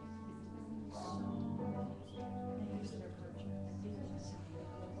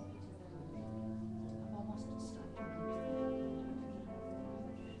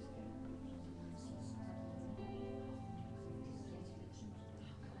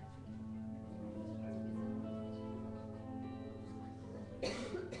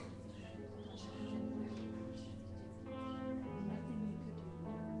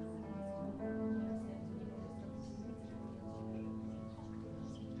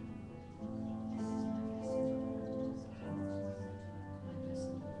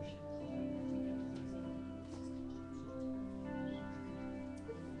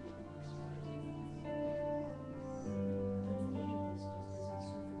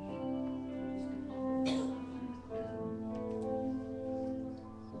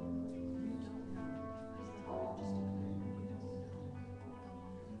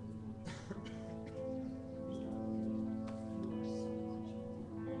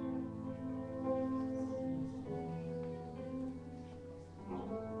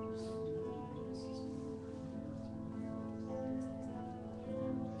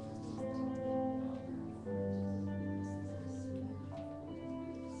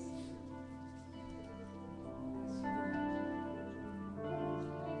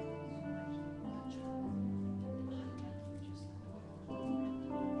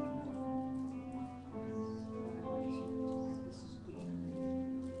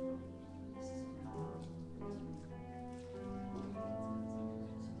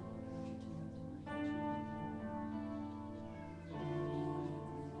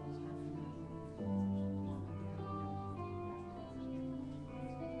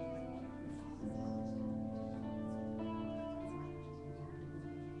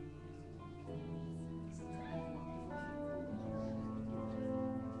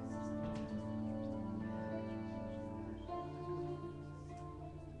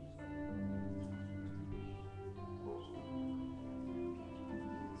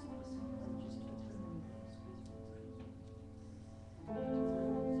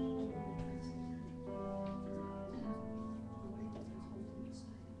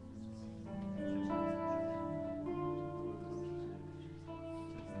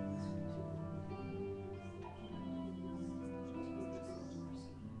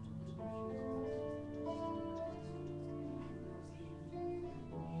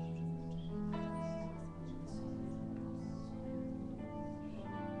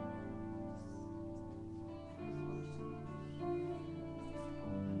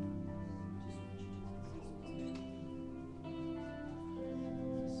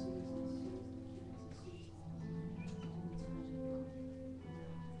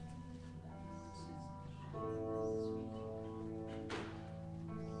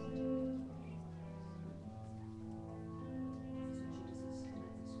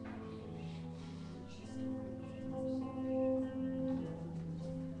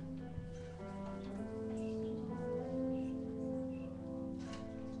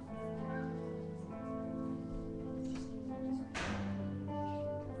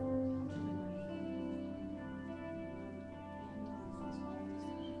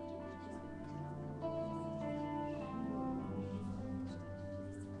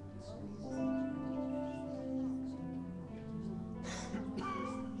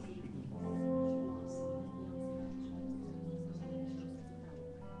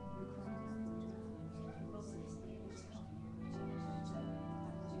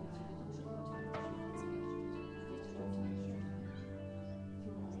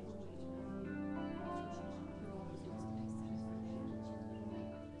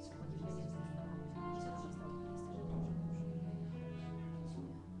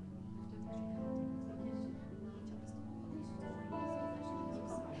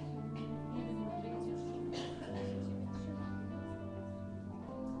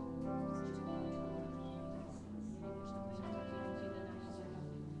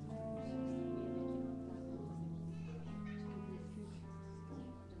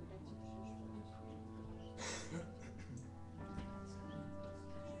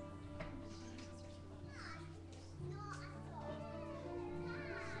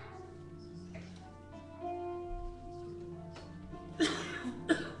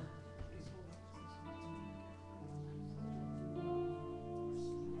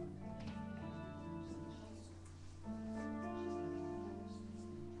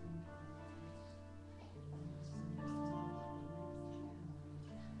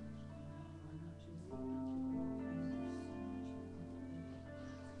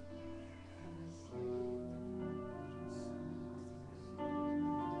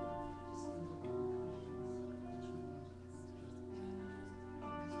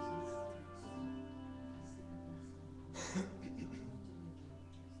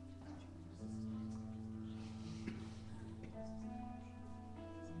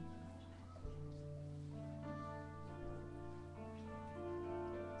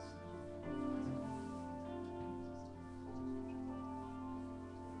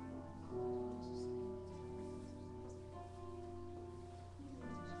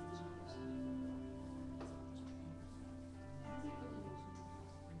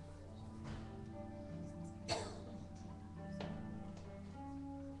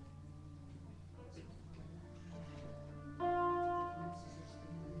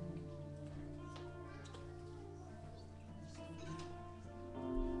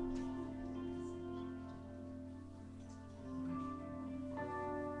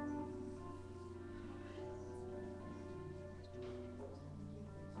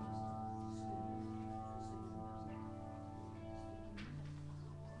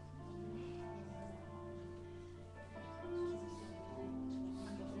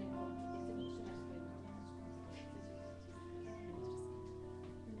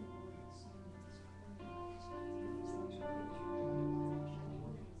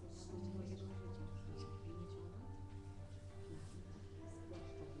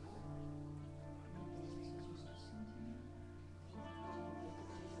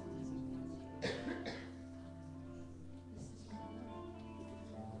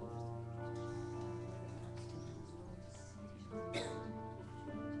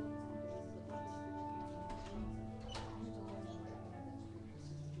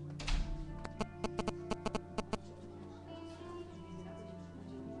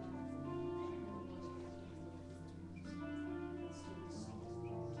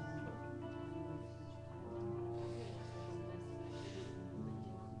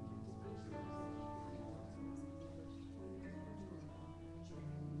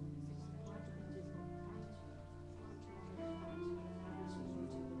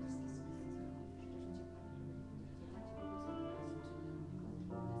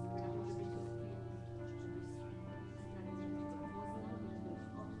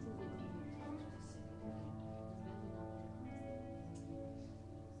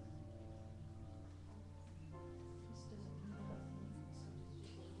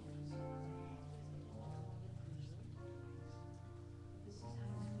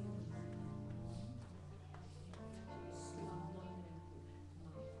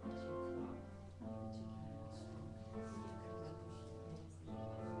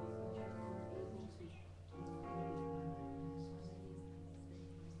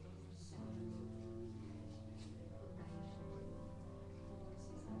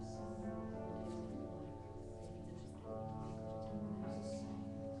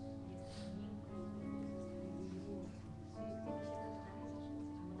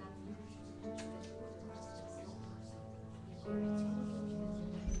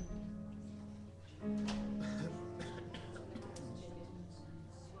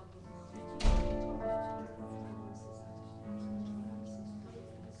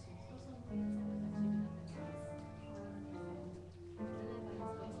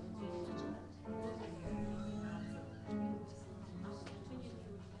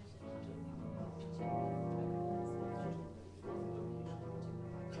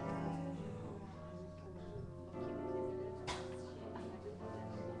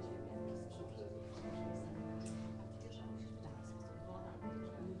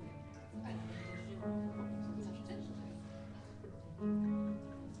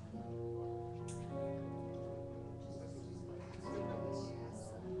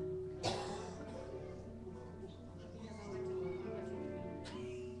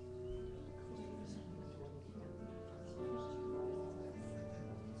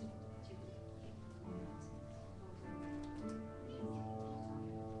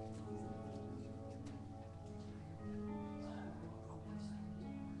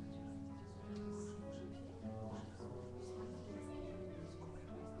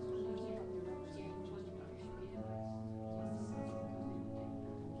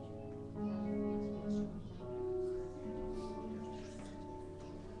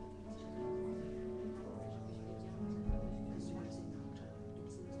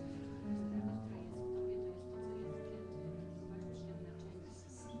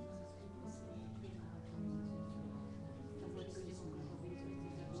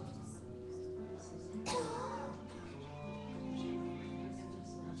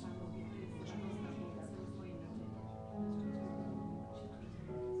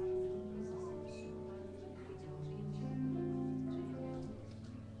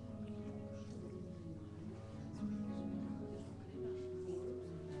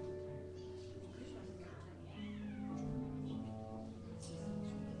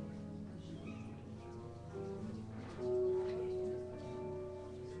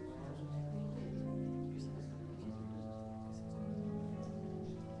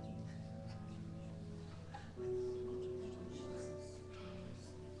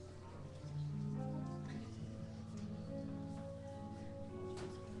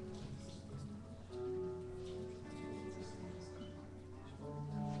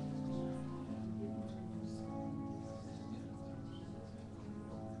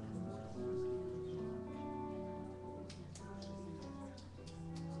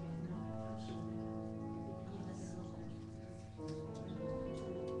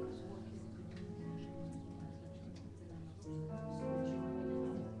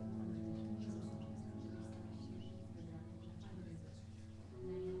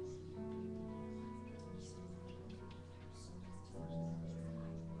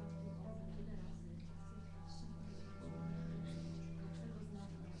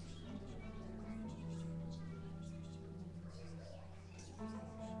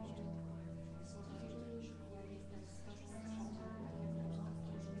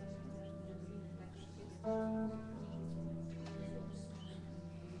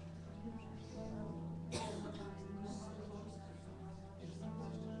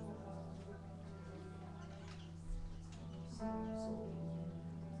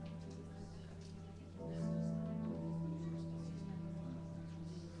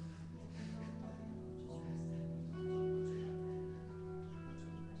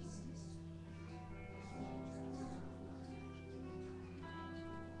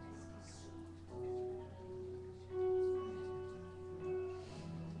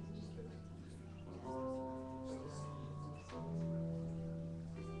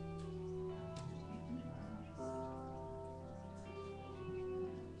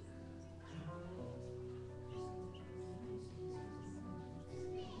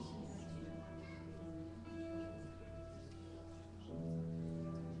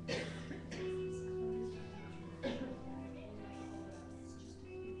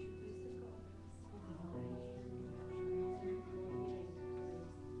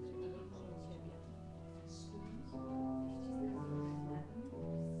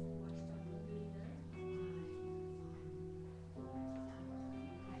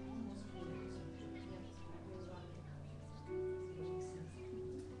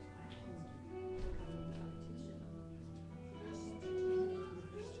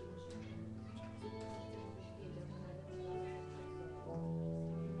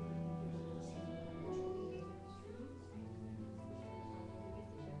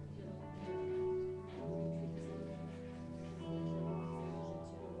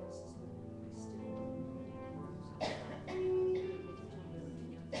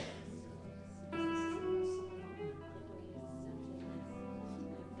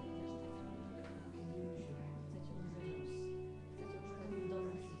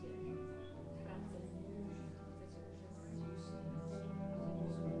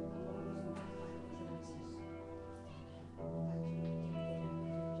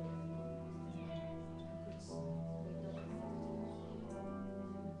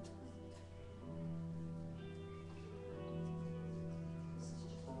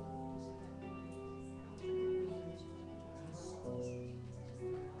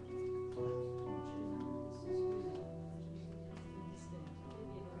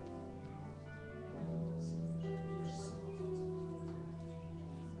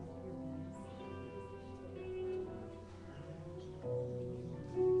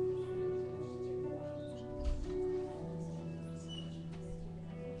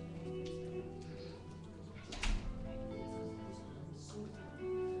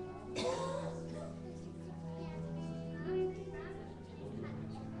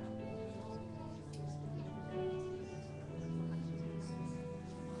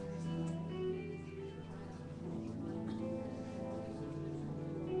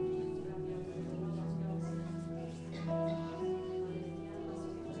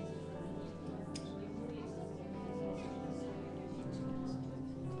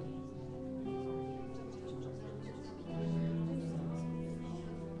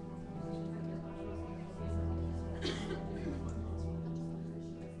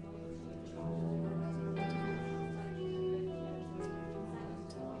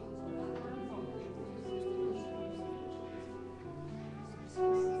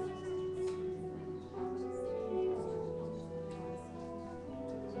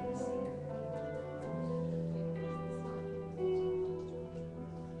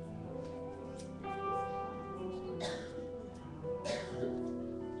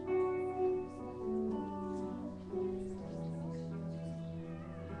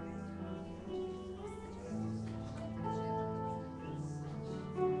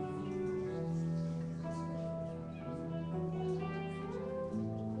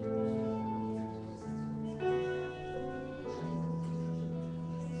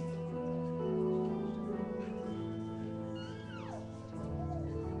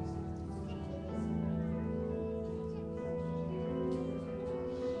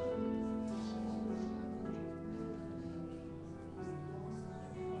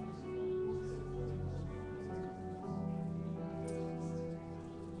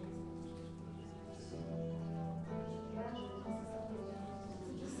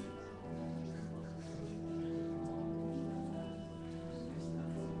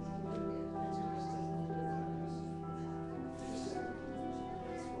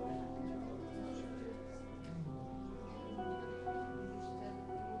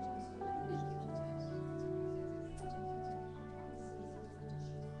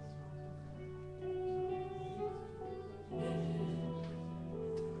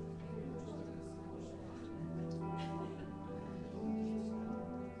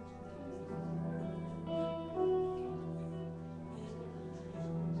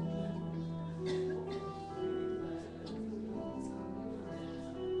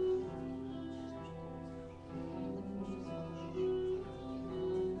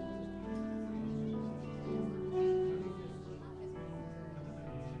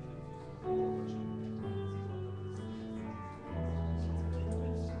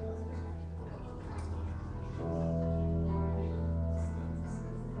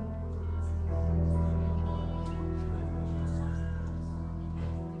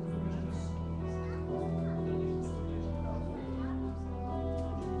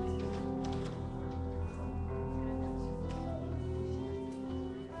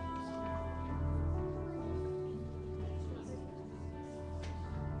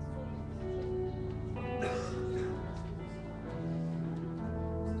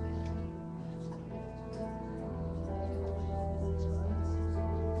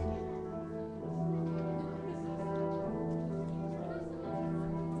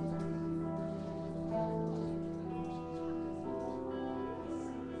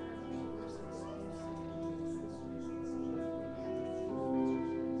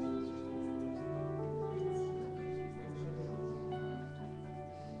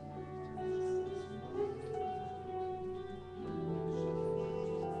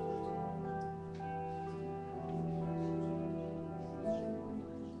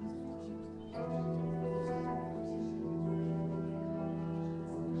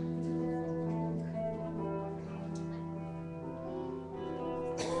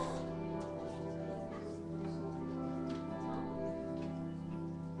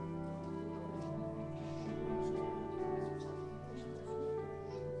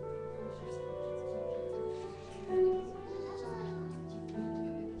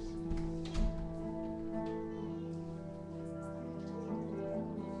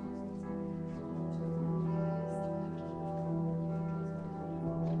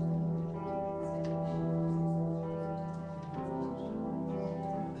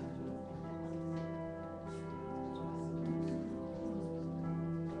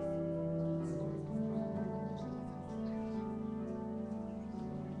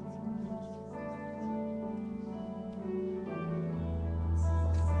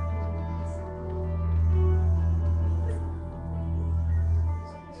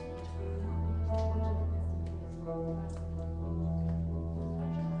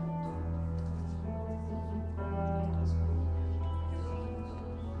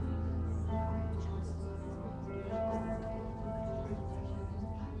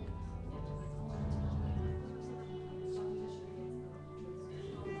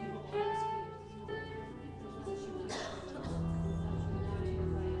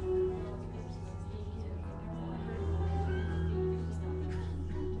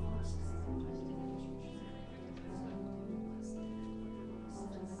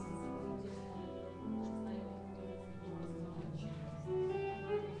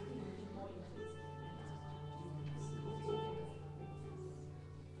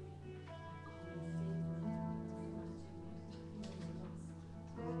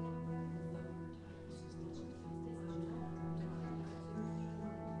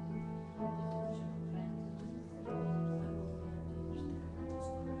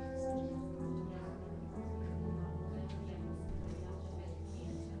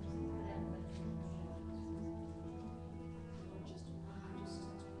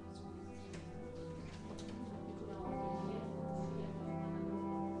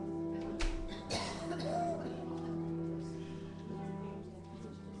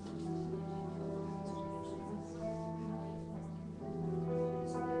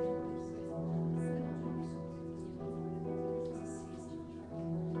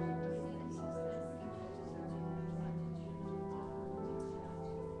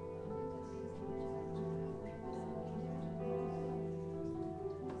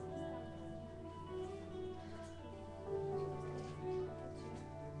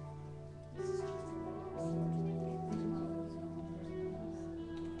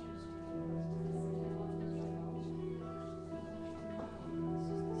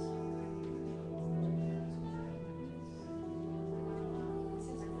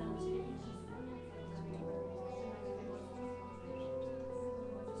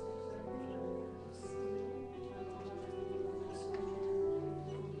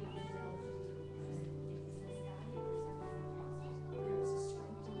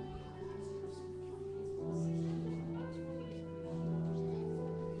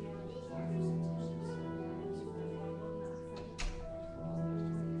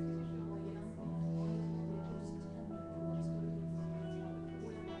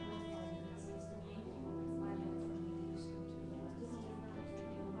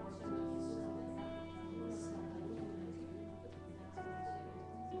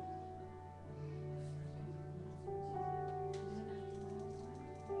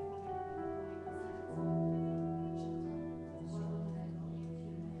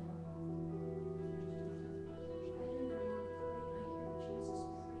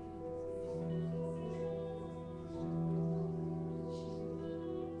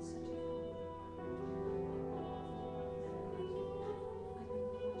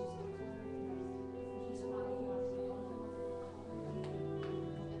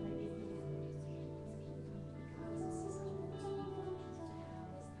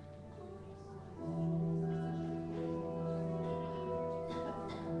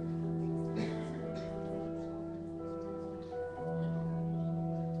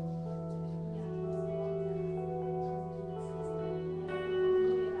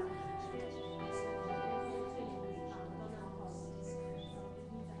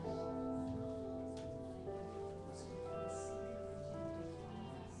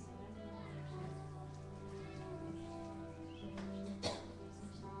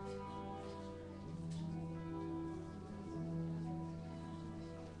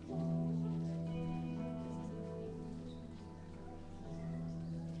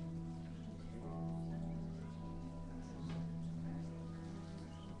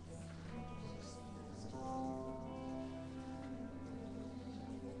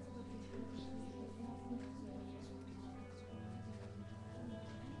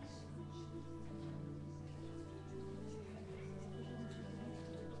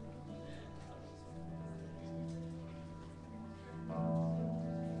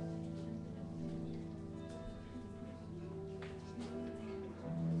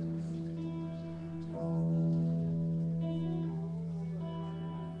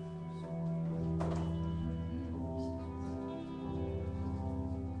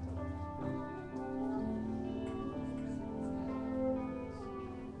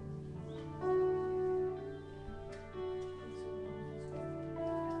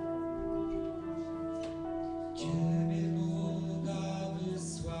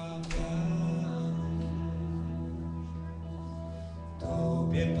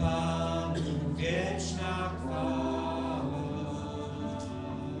Tobie, Panu, wieczna chwała.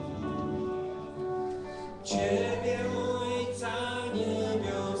 Ciebie, Ojca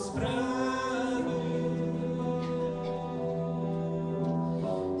niebios prawy,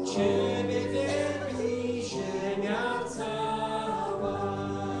 Ciebie wielbi ziemia cała.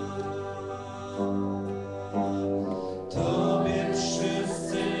 Tobie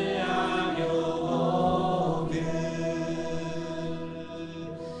wszyscy aniołowie,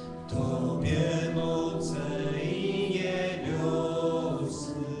 Tobie moce i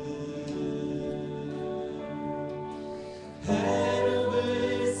niebiosy. Herby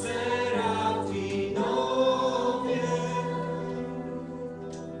serafinowie,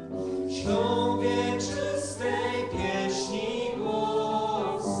 śpią wieczystej pieśni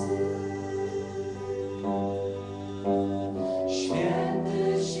głosy.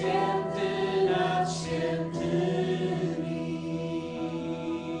 Święty, święty nad świętymi,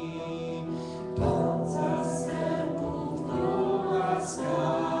 Pan zastępów król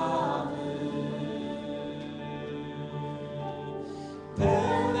łaskawy.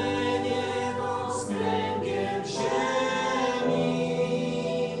 Pełne niebo z kręgiem ziemi,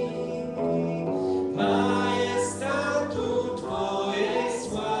 majestatu Twojej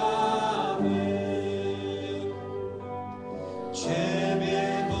sławy.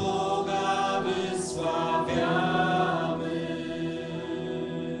 Ciebie, Boga, wysławiamy.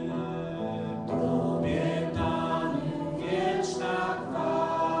 Tobie, Panu, wieczna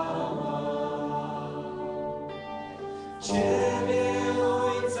chwała. Ciebie,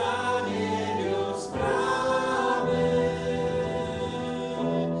 Ojca niebios prawy,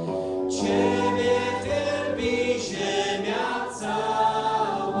 Ciebie wielbi ziemia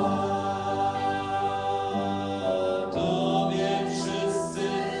cała. Tobie wszyscy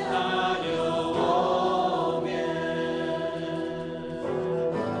aniołowie,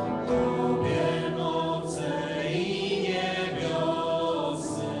 Tobie moce i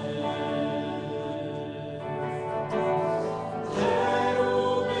niebiosy.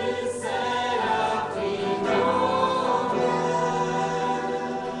 Cheruby serafinowie,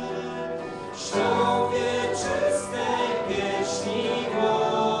 śpią wieczystej pieśni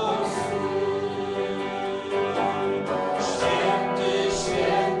głosy. Święty,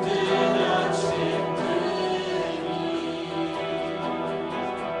 święty nad świętymi,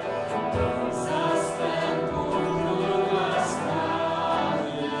 Pan zastępów król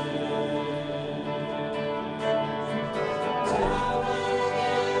łaskawy. Całe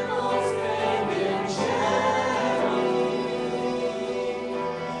niebo z kręgiem ziemi,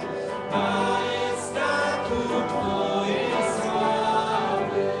 majestatu Twojej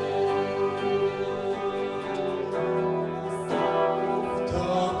sławy. W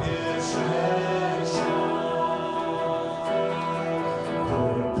Tobie Sesja,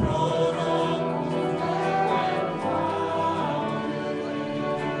 chór proroków pełen chwały.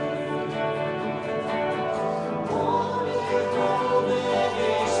 Tobie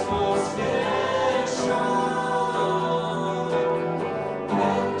wieść pospiesza,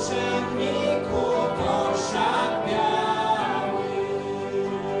 męczenniku orszak biały.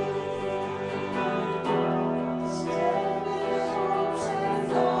 Z Ciebie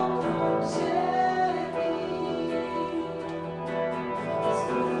poprzez okrąg ziemi,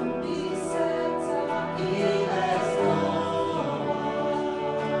 zgłębi serca ile zdoła.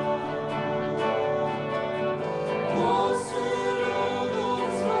 Głosy ludów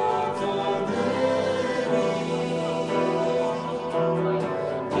zgrodzonymi,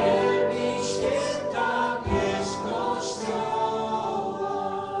 wielbi święta pieśń Kościoła.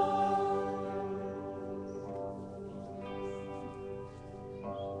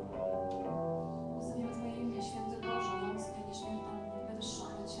 Uznajemy Twoje imię, święty Boże, mocny i święta,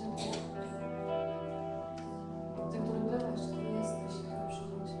 wywyższamy Cię. Ty, który byłeś, który jesteś i który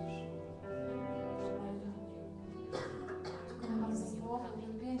przychodzisz. Dziękujemy bardzo za słowo,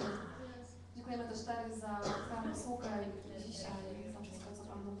 uwielbienie. Dziękujemy też Terri za Twoją usługę dzisiaj, za wszystko, co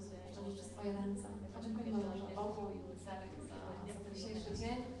Pan Bóg wciągnął przez Twoje ręce. Podziękujemy Boże Bogu i Terri za ten dzisiejszy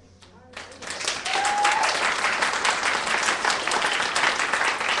dzień.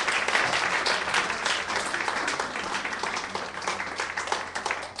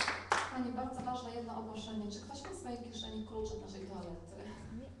 Pani, bardzo ważne jedno ogłoszenie. Czy ktoś ma w swojej kieszeni klucz od naszej toalety?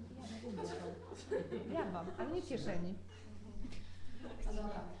 Ja mam, ale nie w kieszeni. No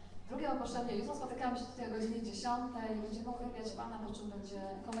dobra. Drugie ogłoszenie. Jutro spotykamy się tutaj o godzinie 10. Będziemy uwielbiać Pana, po czym będzie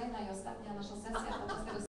kolejna i ostatnia nasza sesja podczas tego